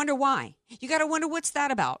you got to wonder why. You got to wonder what's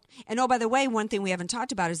that about. And oh, by the way, one thing we haven't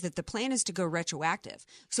talked about is that the plan is to go retroactive.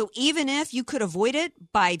 So even if you could avoid it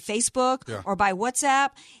by Facebook or by WhatsApp,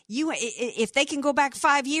 if they can go back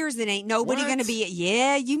 5 years, then ain't nobody going to be.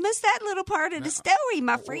 Yeah, you missed that little part of the story,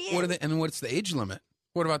 my friend. And what's the age limit?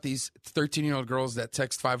 What about these 13-year-old girls that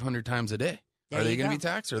text 500 times a day? Are they going to be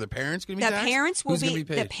taxed? Are the parents going to be taxed? Who's going to be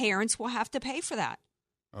paid? The parents will have to pay for that.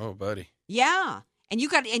 Oh, buddy. Yeah. And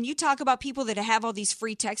you talk about people that have all these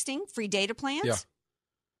free texting, free data plans. Yeah.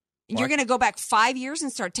 And you're going to go back 5 years and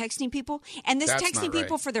start texting people, and this texting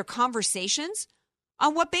people for their conversations.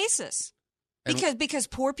 On what basis? Because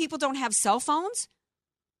poor people don't have cell phones,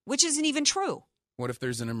 which isn't even true. What if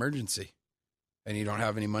there's an emergency, and you don't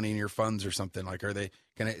have any money in your funds or something? Like, are they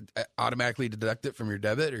going to automatically deduct it from your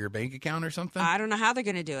debit or your bank account or something? I don't know how they're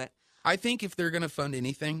going to do it. I think if they're going to fund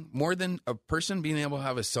anything more than a person being able to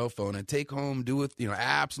have a cell phone and take home, do with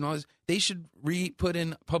apps and all this, they should put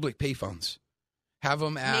in public payphones. Have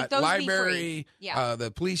them at library,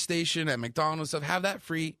 the police station, at McDonald's stuff. Have that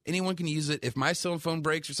free. Anyone can use it. If my cell phone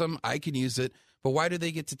breaks or something, I can use it. But why do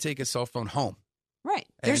they get to take a cell phone home? Right.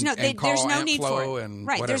 There's no need for it. And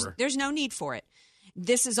right. Whatever. There's no need for it.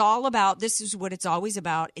 This is what it's always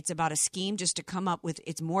about. It's about a scheme just to come up with,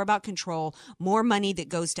 it's more about control, more money that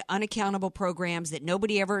goes to unaccountable programs that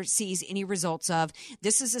nobody ever sees any results of.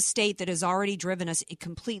 This is a state that has already driven us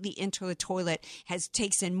completely into the toilet,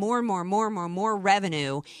 takes in more and more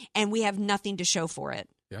revenue, and we have nothing to show for it.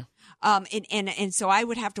 Yeah. And so I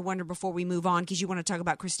would have to wonder before we move on, because you want to talk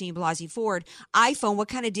about Christine Blasey Ford. iPhone, what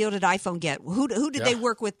kind of deal did iPhone get? Who did they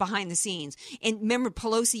work with behind the scenes? And remember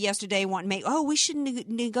Pelosi yesterday wanting to make, we should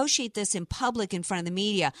negotiate this in public in front of the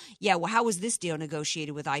media. Yeah, well, how was this deal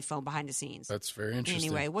negotiated with iPhone behind the scenes? That's very interesting.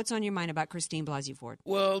 Anyway, what's on your mind about Christine Blasey Ford?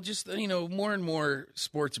 Well, just, more and more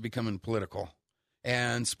sports are becoming political.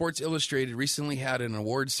 And Sports Illustrated recently had an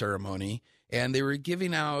award ceremony, and they were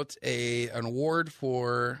giving out an award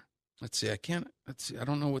for, I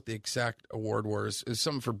don't know what the exact award was. It was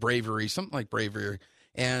something for bravery, something like bravery.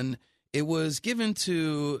 And it was given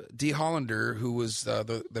to Dee Hollander, who was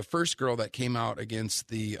the first girl that came out against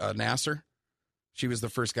the Nasser. She was the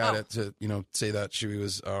first guy to say that she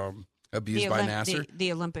was abused by Nasser.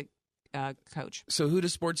 The Olympic coach. So who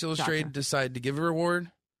does Sports Illustrated decide to give her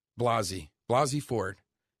award? Blasey Ford.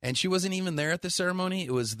 And she wasn't even there at the ceremony.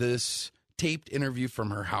 It was this taped interview from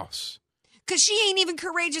her house. Because she ain't even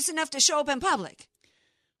courageous enough to show up in public.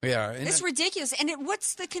 Yeah. It's ridiculous. And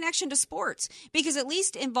what's the connection to sports? Because at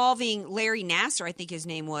least involving Larry Nasser, I think his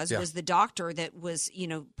name was the doctor that was,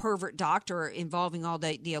 pervert doctor involving all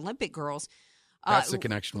the Olympic girls. That's the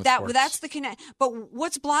connection with sports. That's the connection. But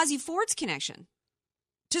what's Blasey Ford's connection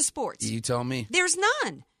to sports? You tell me. There's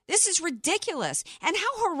none. This is ridiculous. And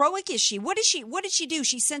how heroic is she? What did she do?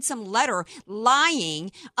 She sent some letter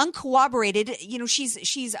lying, uncorroborated.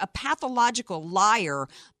 She's a pathological liar.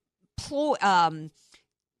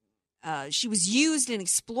 She was used and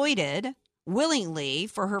exploited willingly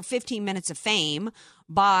for her 15 minutes of fame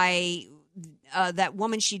by that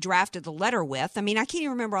woman she drafted the letter with. I mean, I can't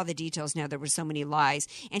even remember all the details now. There were so many lies.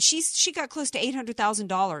 And she got close to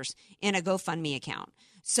 $800,000 in a GoFundMe account.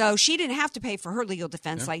 So she didn't have to pay for her legal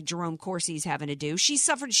defense like Jerome Corsi's having to do. She's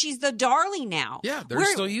the darling now. Yeah, they're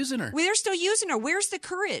still using her. They're still using her. Where's the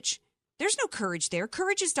courage? There's no courage there.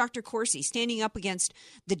 Courage is Dr. Corsi standing up against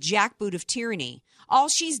the jackboot of tyranny. All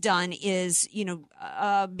she's done is,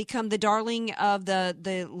 become the darling of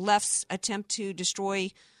the left's attempt to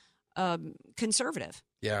destroy conservative.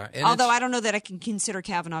 Yeah. Although I don't know that I can consider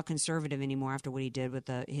Kavanaugh conservative anymore after what he did with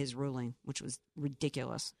his ruling, which was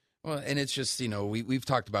ridiculous. Well, and it's just, we've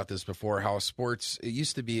talked about this before, how sports, it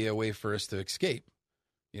used to be a way for us to escape,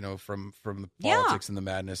 from the politics and the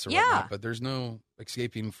madness or whatnot. But there's no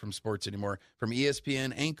escaping from sports anymore. From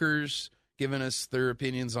ESPN anchors giving us their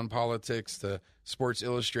opinions on politics to Sports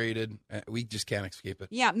Illustrated, we just can't escape it.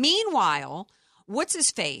 Yeah. Meanwhile, what's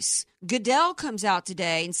his face? Goodell comes out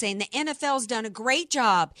today and saying the NFL's done a great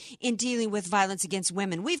job in dealing with violence against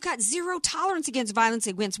women. We've got zero tolerance against violence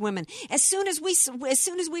against women. As soon as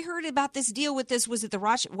we heard about this deal with this, was it the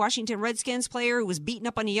Washington Redskins player who was beating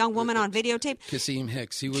up on a young woman on videotape? Kasim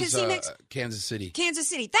Hicks. He was Kansas City. Kansas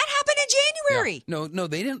City. That happened in January. Yeah. No,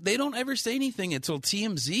 they didn't. They don't ever say anything until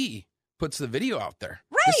TMZ puts the video out there.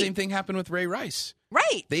 Right. The same thing happened with Ray Rice.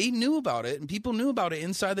 Right. They knew about it, and people knew about it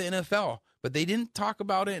inside the NFL. But they didn't talk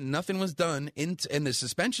about it, and nothing was done. And the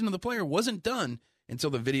suspension of the player wasn't done until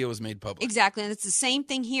the video was made public. Exactly, and it's the same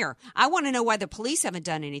thing here. I want to know why the police haven't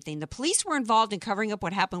done anything. The police were involved in covering up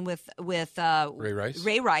what happened with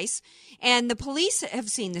Ray Rice, and the police have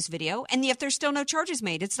seen this video, and yet there's still no charges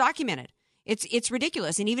made. It's documented. It's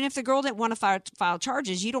ridiculous. And even if the girl didn't want to file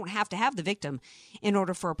charges, you don't have to have the victim in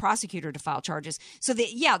order for a prosecutor to file charges. So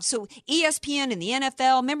so ESPN and the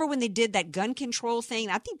NFL, remember when they did that gun control thing?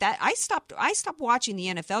 I think that I stopped watching the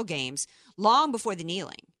NFL games long before the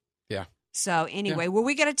kneeling. Yeah. So anyway, well,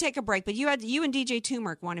 we got to take a break, but you and DJ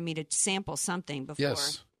Turmeric wanted me to sample something before.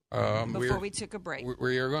 Yes. Before we took a break.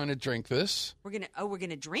 We are going to drink this. We're going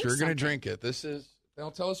to drink We're something. going to drink it. Now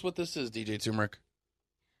tell us what this is, DJ Turmeric.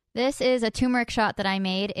 This is a turmeric shot that I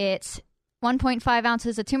made. It's 1.5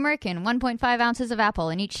 ounces of turmeric and 1.5 ounces of apple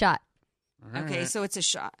in each shot. Okay, so it's a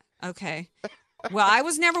shot. Okay. Well, I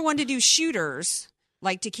was never one to do shooters,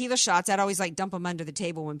 like tequila shots. I'd always dump them under the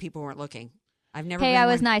table when people weren't looking. I've never. Hey, I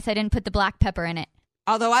was nice. I didn't put the black pepper in it.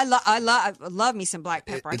 Although I love me some black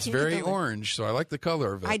pepper. It's very orange, so I like the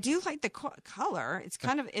color of it. I do like the color. It's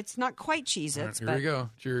it's not quite Cheez-Its. Here we go.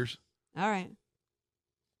 Cheers. All right.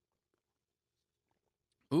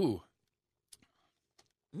 Ooh.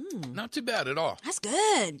 Not too bad at all. That's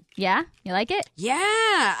good. Yeah? You like it?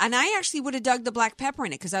 Yeah. And I actually would have dug the black pepper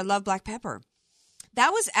in it because I love black pepper.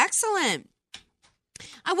 That was excellent.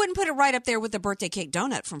 I wouldn't put it right up there with the birthday cake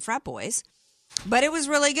donut from Frat Boys, but it was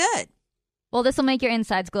really good. Well, this will make your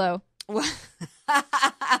insides glow. Well,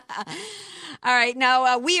 All right,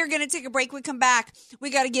 now we are going to take a break. We come back.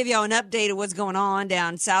 We got to give y'all an update of what's going on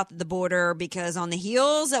down south of the border, because on the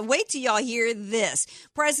heels, wait till y'all hear this.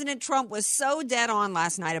 President Trump was so dead on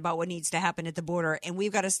last night about what needs to happen at the border, and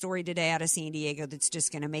we've got a story today out of San Diego that's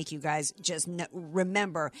just going to make you guys just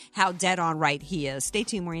remember how dead on right he is. Stay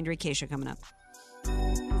tuned. More Andrea Kaye Show coming up.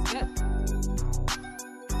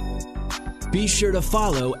 Be sure to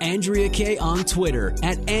follow Andrea Kaye on Twitter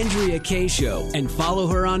at Andrea Kaye Show, and follow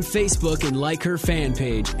her on Facebook and like her fan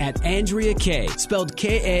page at Andrea Kaye, spelled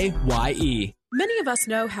Kaye. Many of us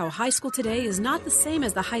know how high school today is not the same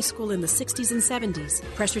as the high school in the 60s and 70s.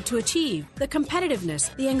 Pressure to achieve, the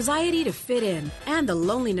competitiveness, the anxiety to fit in, and the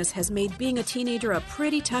loneliness has made being a teenager a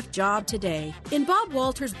pretty tough job today. In Bob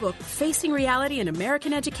Walter's book, Facing Reality in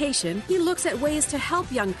American Education, he looks at ways to help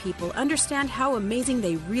young people understand how amazing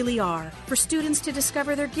they really are, for students to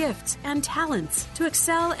discover their gifts and talents, to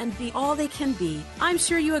excel and be all they can be. I'm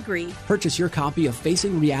sure you agree. Purchase your copy of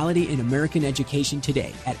Facing Reality in American Education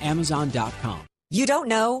today at Amazon.com. You don't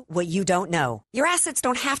know what you don't know. Your assets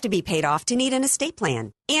don't have to be paid off to need an estate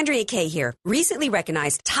plan. Andrea Kaye here. Recently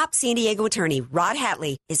recognized top San Diego attorney Rod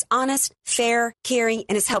Hatley is honest, fair, caring,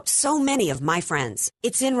 and has helped so many of my friends.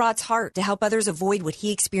 It's in Rod's heart to help others avoid what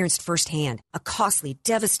he experienced firsthand, a costly,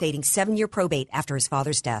 devastating 7-year probate after his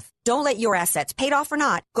father's death. Don't let your assets, paid off or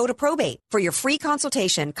not, go to probate. For your free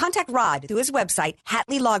consultation, contact Rod through his website,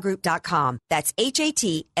 HatleyLawGroup.com. That's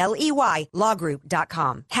HATLEY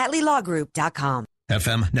lawgroup.com. HatleyLawGroup.com.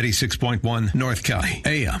 FM 96.1 North County,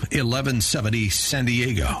 AM 1170 San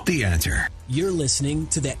Diego. The Answer. You're listening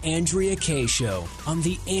to The Andrea Kaye Show on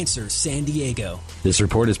The Answer San Diego. This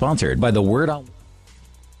report is sponsored by the Word On.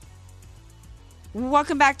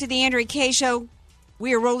 Welcome back to The Andrea Kaye Show.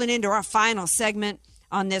 We are rolling into our final segment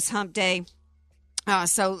on this hump day.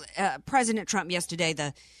 President Trump yesterday,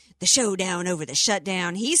 the showdown over the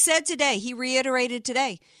shutdown, he said today, he reiterated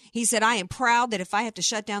today, he said, I am proud that if I have to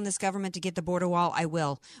shut down this government to get the border wall, I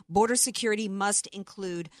will. Border security must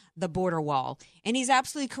include the border wall. And he's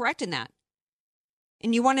absolutely correct in that.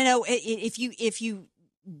 And you want to know, if you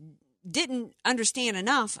didn't understand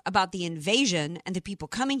enough about the invasion and the people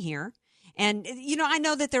coming here, and, you know, I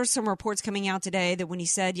know that there's some reports coming out today that when he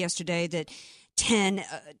said yesterday that 10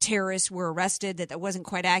 terrorists were arrested, that wasn't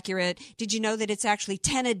quite accurate. Did you know that it's actually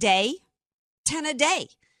 10 a day? 10 a day.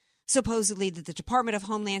 Supposedly that the Department of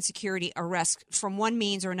Homeland Security arrests from one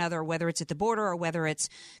means or another, whether it's at the border or whether it's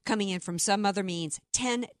coming in from some other means,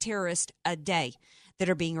 10 terrorists a day that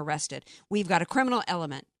are being arrested. We've got a criminal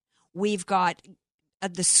element. We've got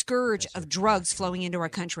the scourge of drugs flowing into our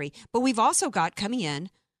country. But we've also got coming in,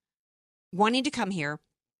 wanting to come here,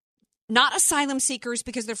 not asylum seekers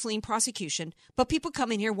because they're fleeing prosecution, but people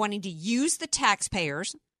coming here wanting to use the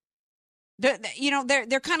taxpayers. They're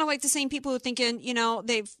kind of like the same people who are thinking,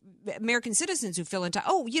 they've American citizens who fill into,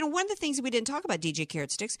 one of the things that we didn't talk about, DJ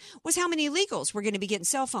Carrot Sticks, was how many illegals were going to be getting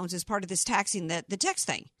cell phones as part of this taxing the text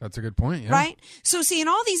thing. That's a good point, yeah. Right? So seeing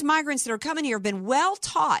all these migrants that are coming here have been well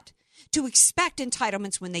taught to expect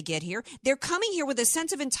entitlements when they get here. They're coming here with a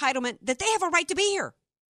sense of entitlement that they have a right to be here.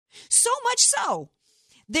 So much so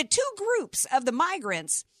that two groups of the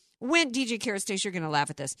migrants went, DJ Carrot Sticks, you're going to laugh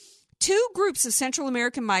at this. Two groups of Central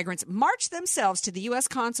American migrants marched themselves to the U.S.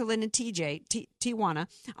 consulate in Tijuana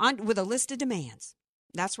with a list of demands.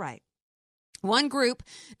 That's right. One group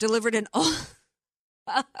delivered an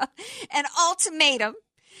ultimatum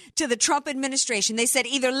to the Trump administration. They said,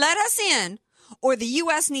 either let us in or the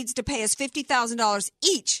U.S. needs to pay us $50,000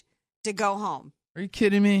 each to go home. Are you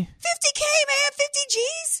kidding me? 50K, man, 50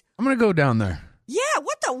 G's. I'm going to go down there. Yeah,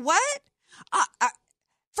 what the what?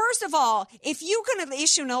 First of all, if you're going to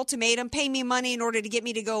issue an ultimatum, pay me money in order to get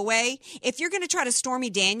me to go away, if you're going to try to Stormy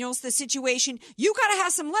Daniels the situation, you got to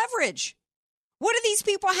have some leverage. What do these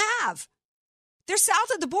people have? They're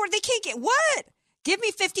south of the border. They can't get what? Give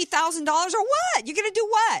me $50,000 or what? You're going to do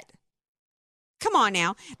what? Come on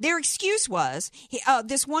now. Their excuse was,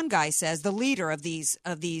 this one guy says, the leader of these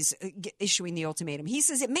issuing the ultimatum, he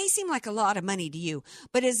says, it may seem like a lot of money to you,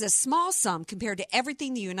 but it's a small sum compared to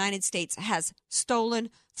everything the United States has stolen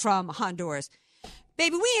from Honduras.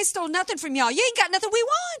 Baby, we ain't stole nothing from y'all. You ain't got nothing we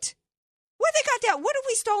want. Where they got that? What have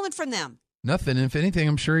we stolen from them? Nothing. If anything,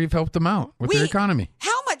 I'm sure you've helped them out with their economy. How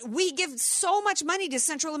much? We give so much money to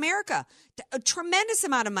Central America, a tremendous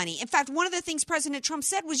amount of money. In fact, one of the things President Trump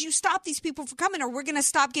said was, you stop these people from coming or we're going to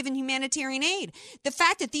stop giving humanitarian aid. The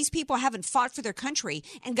fact that these people haven't fought for their country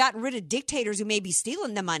and gotten rid of dictators who may be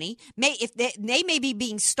stealing the money, they may be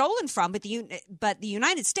being stolen from, but the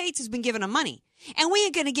United States has been giving them money. And we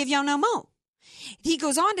ain't going to give y'all no more. He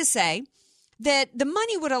goes on to say that the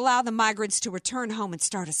money would allow the migrants to return home and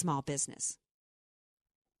start a small business.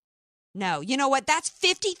 No. You know what? That's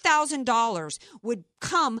 $50,000 would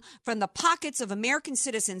come from the pockets of American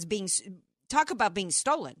citizens talk about being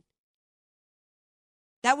stolen.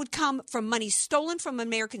 That would come from money stolen from an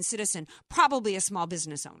American citizen, probably a small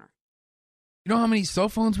business owner. You know how many cell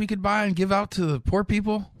phones we could buy and give out to the poor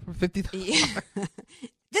people for $50,000? Yeah.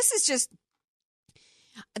 This is just...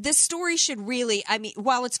 This story should really,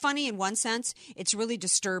 while it's funny in one sense, it's really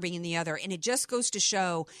disturbing in the other. And it just goes to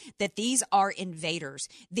show that these are invaders.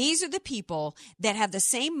 These are the people that have the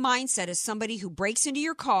same mindset as somebody who breaks into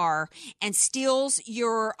your car and steals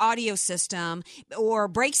your audio system, or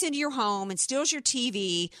breaks into your home and steals your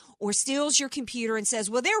TV, or steals your computer and says,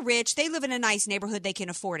 well, they're rich, they live in a nice neighborhood, they can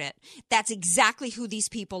afford it. That's exactly who these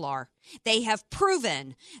people are. They have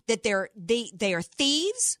proven that they are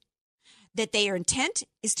thieves, that their intent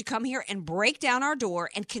is to come here and break down our door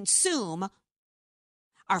and consume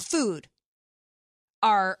our food,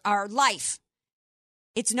 our life.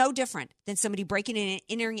 It's no different than somebody breaking in and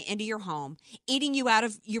entering into your home, eating you out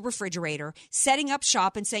of your refrigerator, setting up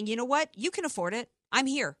shop and saying, you know what, you can afford it. I'm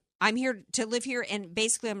here. I'm here to live here, and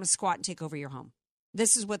basically I'm going to squat and take over your home.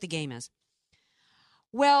 This is what the game is.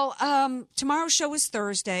 Well, tomorrow's show is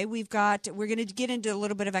Thursday. We're going to get into a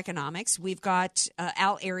little bit of economics. We've got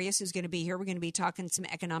Al Arias who's going to be here. We're going to be talking some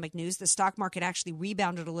economic news. The stock market actually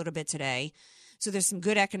rebounded a little bit today, so there's some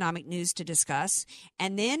good economic news to discuss.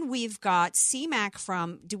 And then we've got CMAC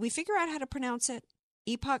from, did we figure out how to pronounce it?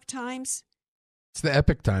 Epoch Times? It's the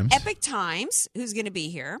Epic Times. Epic Times, who's going to be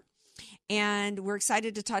here. And we're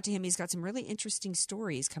excited to talk to him. He's got some really interesting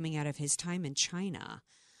stories coming out of his time in China.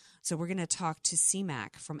 So we're going to talk to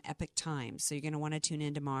CMAC from Epic Times. So you're going to want to tune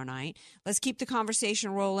in tomorrow night. Let's keep the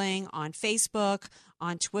conversation rolling on Facebook,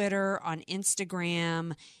 on Twitter, on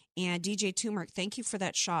Instagram. And DJ Turmeric, thank you for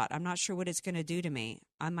that shot. I'm not sure what it's going to do to me.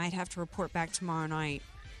 I might have to report back tomorrow night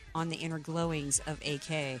on the inner glowings of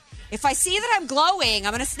AK. If I see that I'm glowing,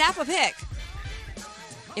 I'm going to snap a pic.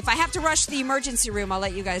 If I have to rush to the emergency room, I'll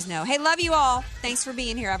let you guys know. Hey, love you all. Thanks for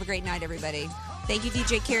being here. Have a great night, everybody. Thank you,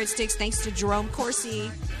 DJ Carrot Sticks. Thanks to Jerome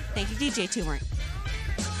Corsi. Thank you, DJ Turmeric.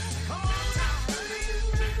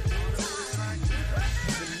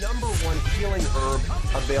 The number one healing herb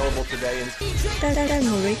available today.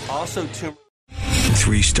 Also turmeric.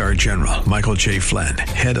 3-star General Michael J. Flynn,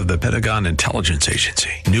 head of the Pentagon Intelligence Agency,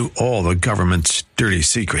 knew all the government's dirty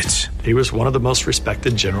secrets. He was one of the most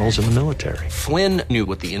respected generals in the military. Flynn knew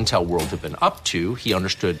what the intel world had been up to. He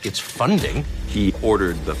understood its funding. He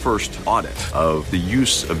ordered the first audit of the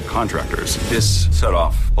use of contractors. This set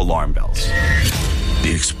off alarm bells.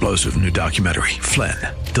 The explosive new documentary, Flynn,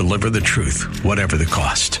 Deliver the Truth, Whatever the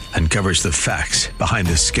Cost, uncovers the facts behind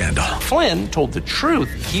this scandal. Flynn told the truth.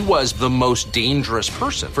 He was the most dangerous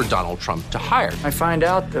person for Donald Trump to hire. I find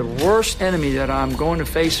out the worst enemy that I'm going to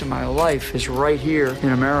face in my life is right here in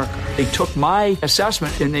America. They took my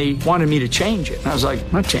assessment and they wanted me to change it. And I was like,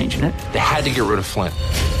 I'm not changing it. They had to get rid of Flynn.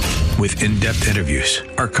 With in-depth interviews,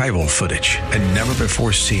 archival footage, and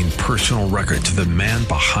never-before-seen personal records of the man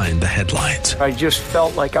behind the headlines. I just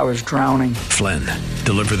felt like I was drowning. Flynn,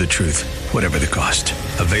 Deliver the Truth, Whatever the Cost.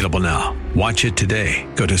 Available now. Watch it today.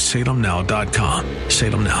 Go to salemnow.com.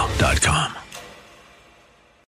 salemnow.com.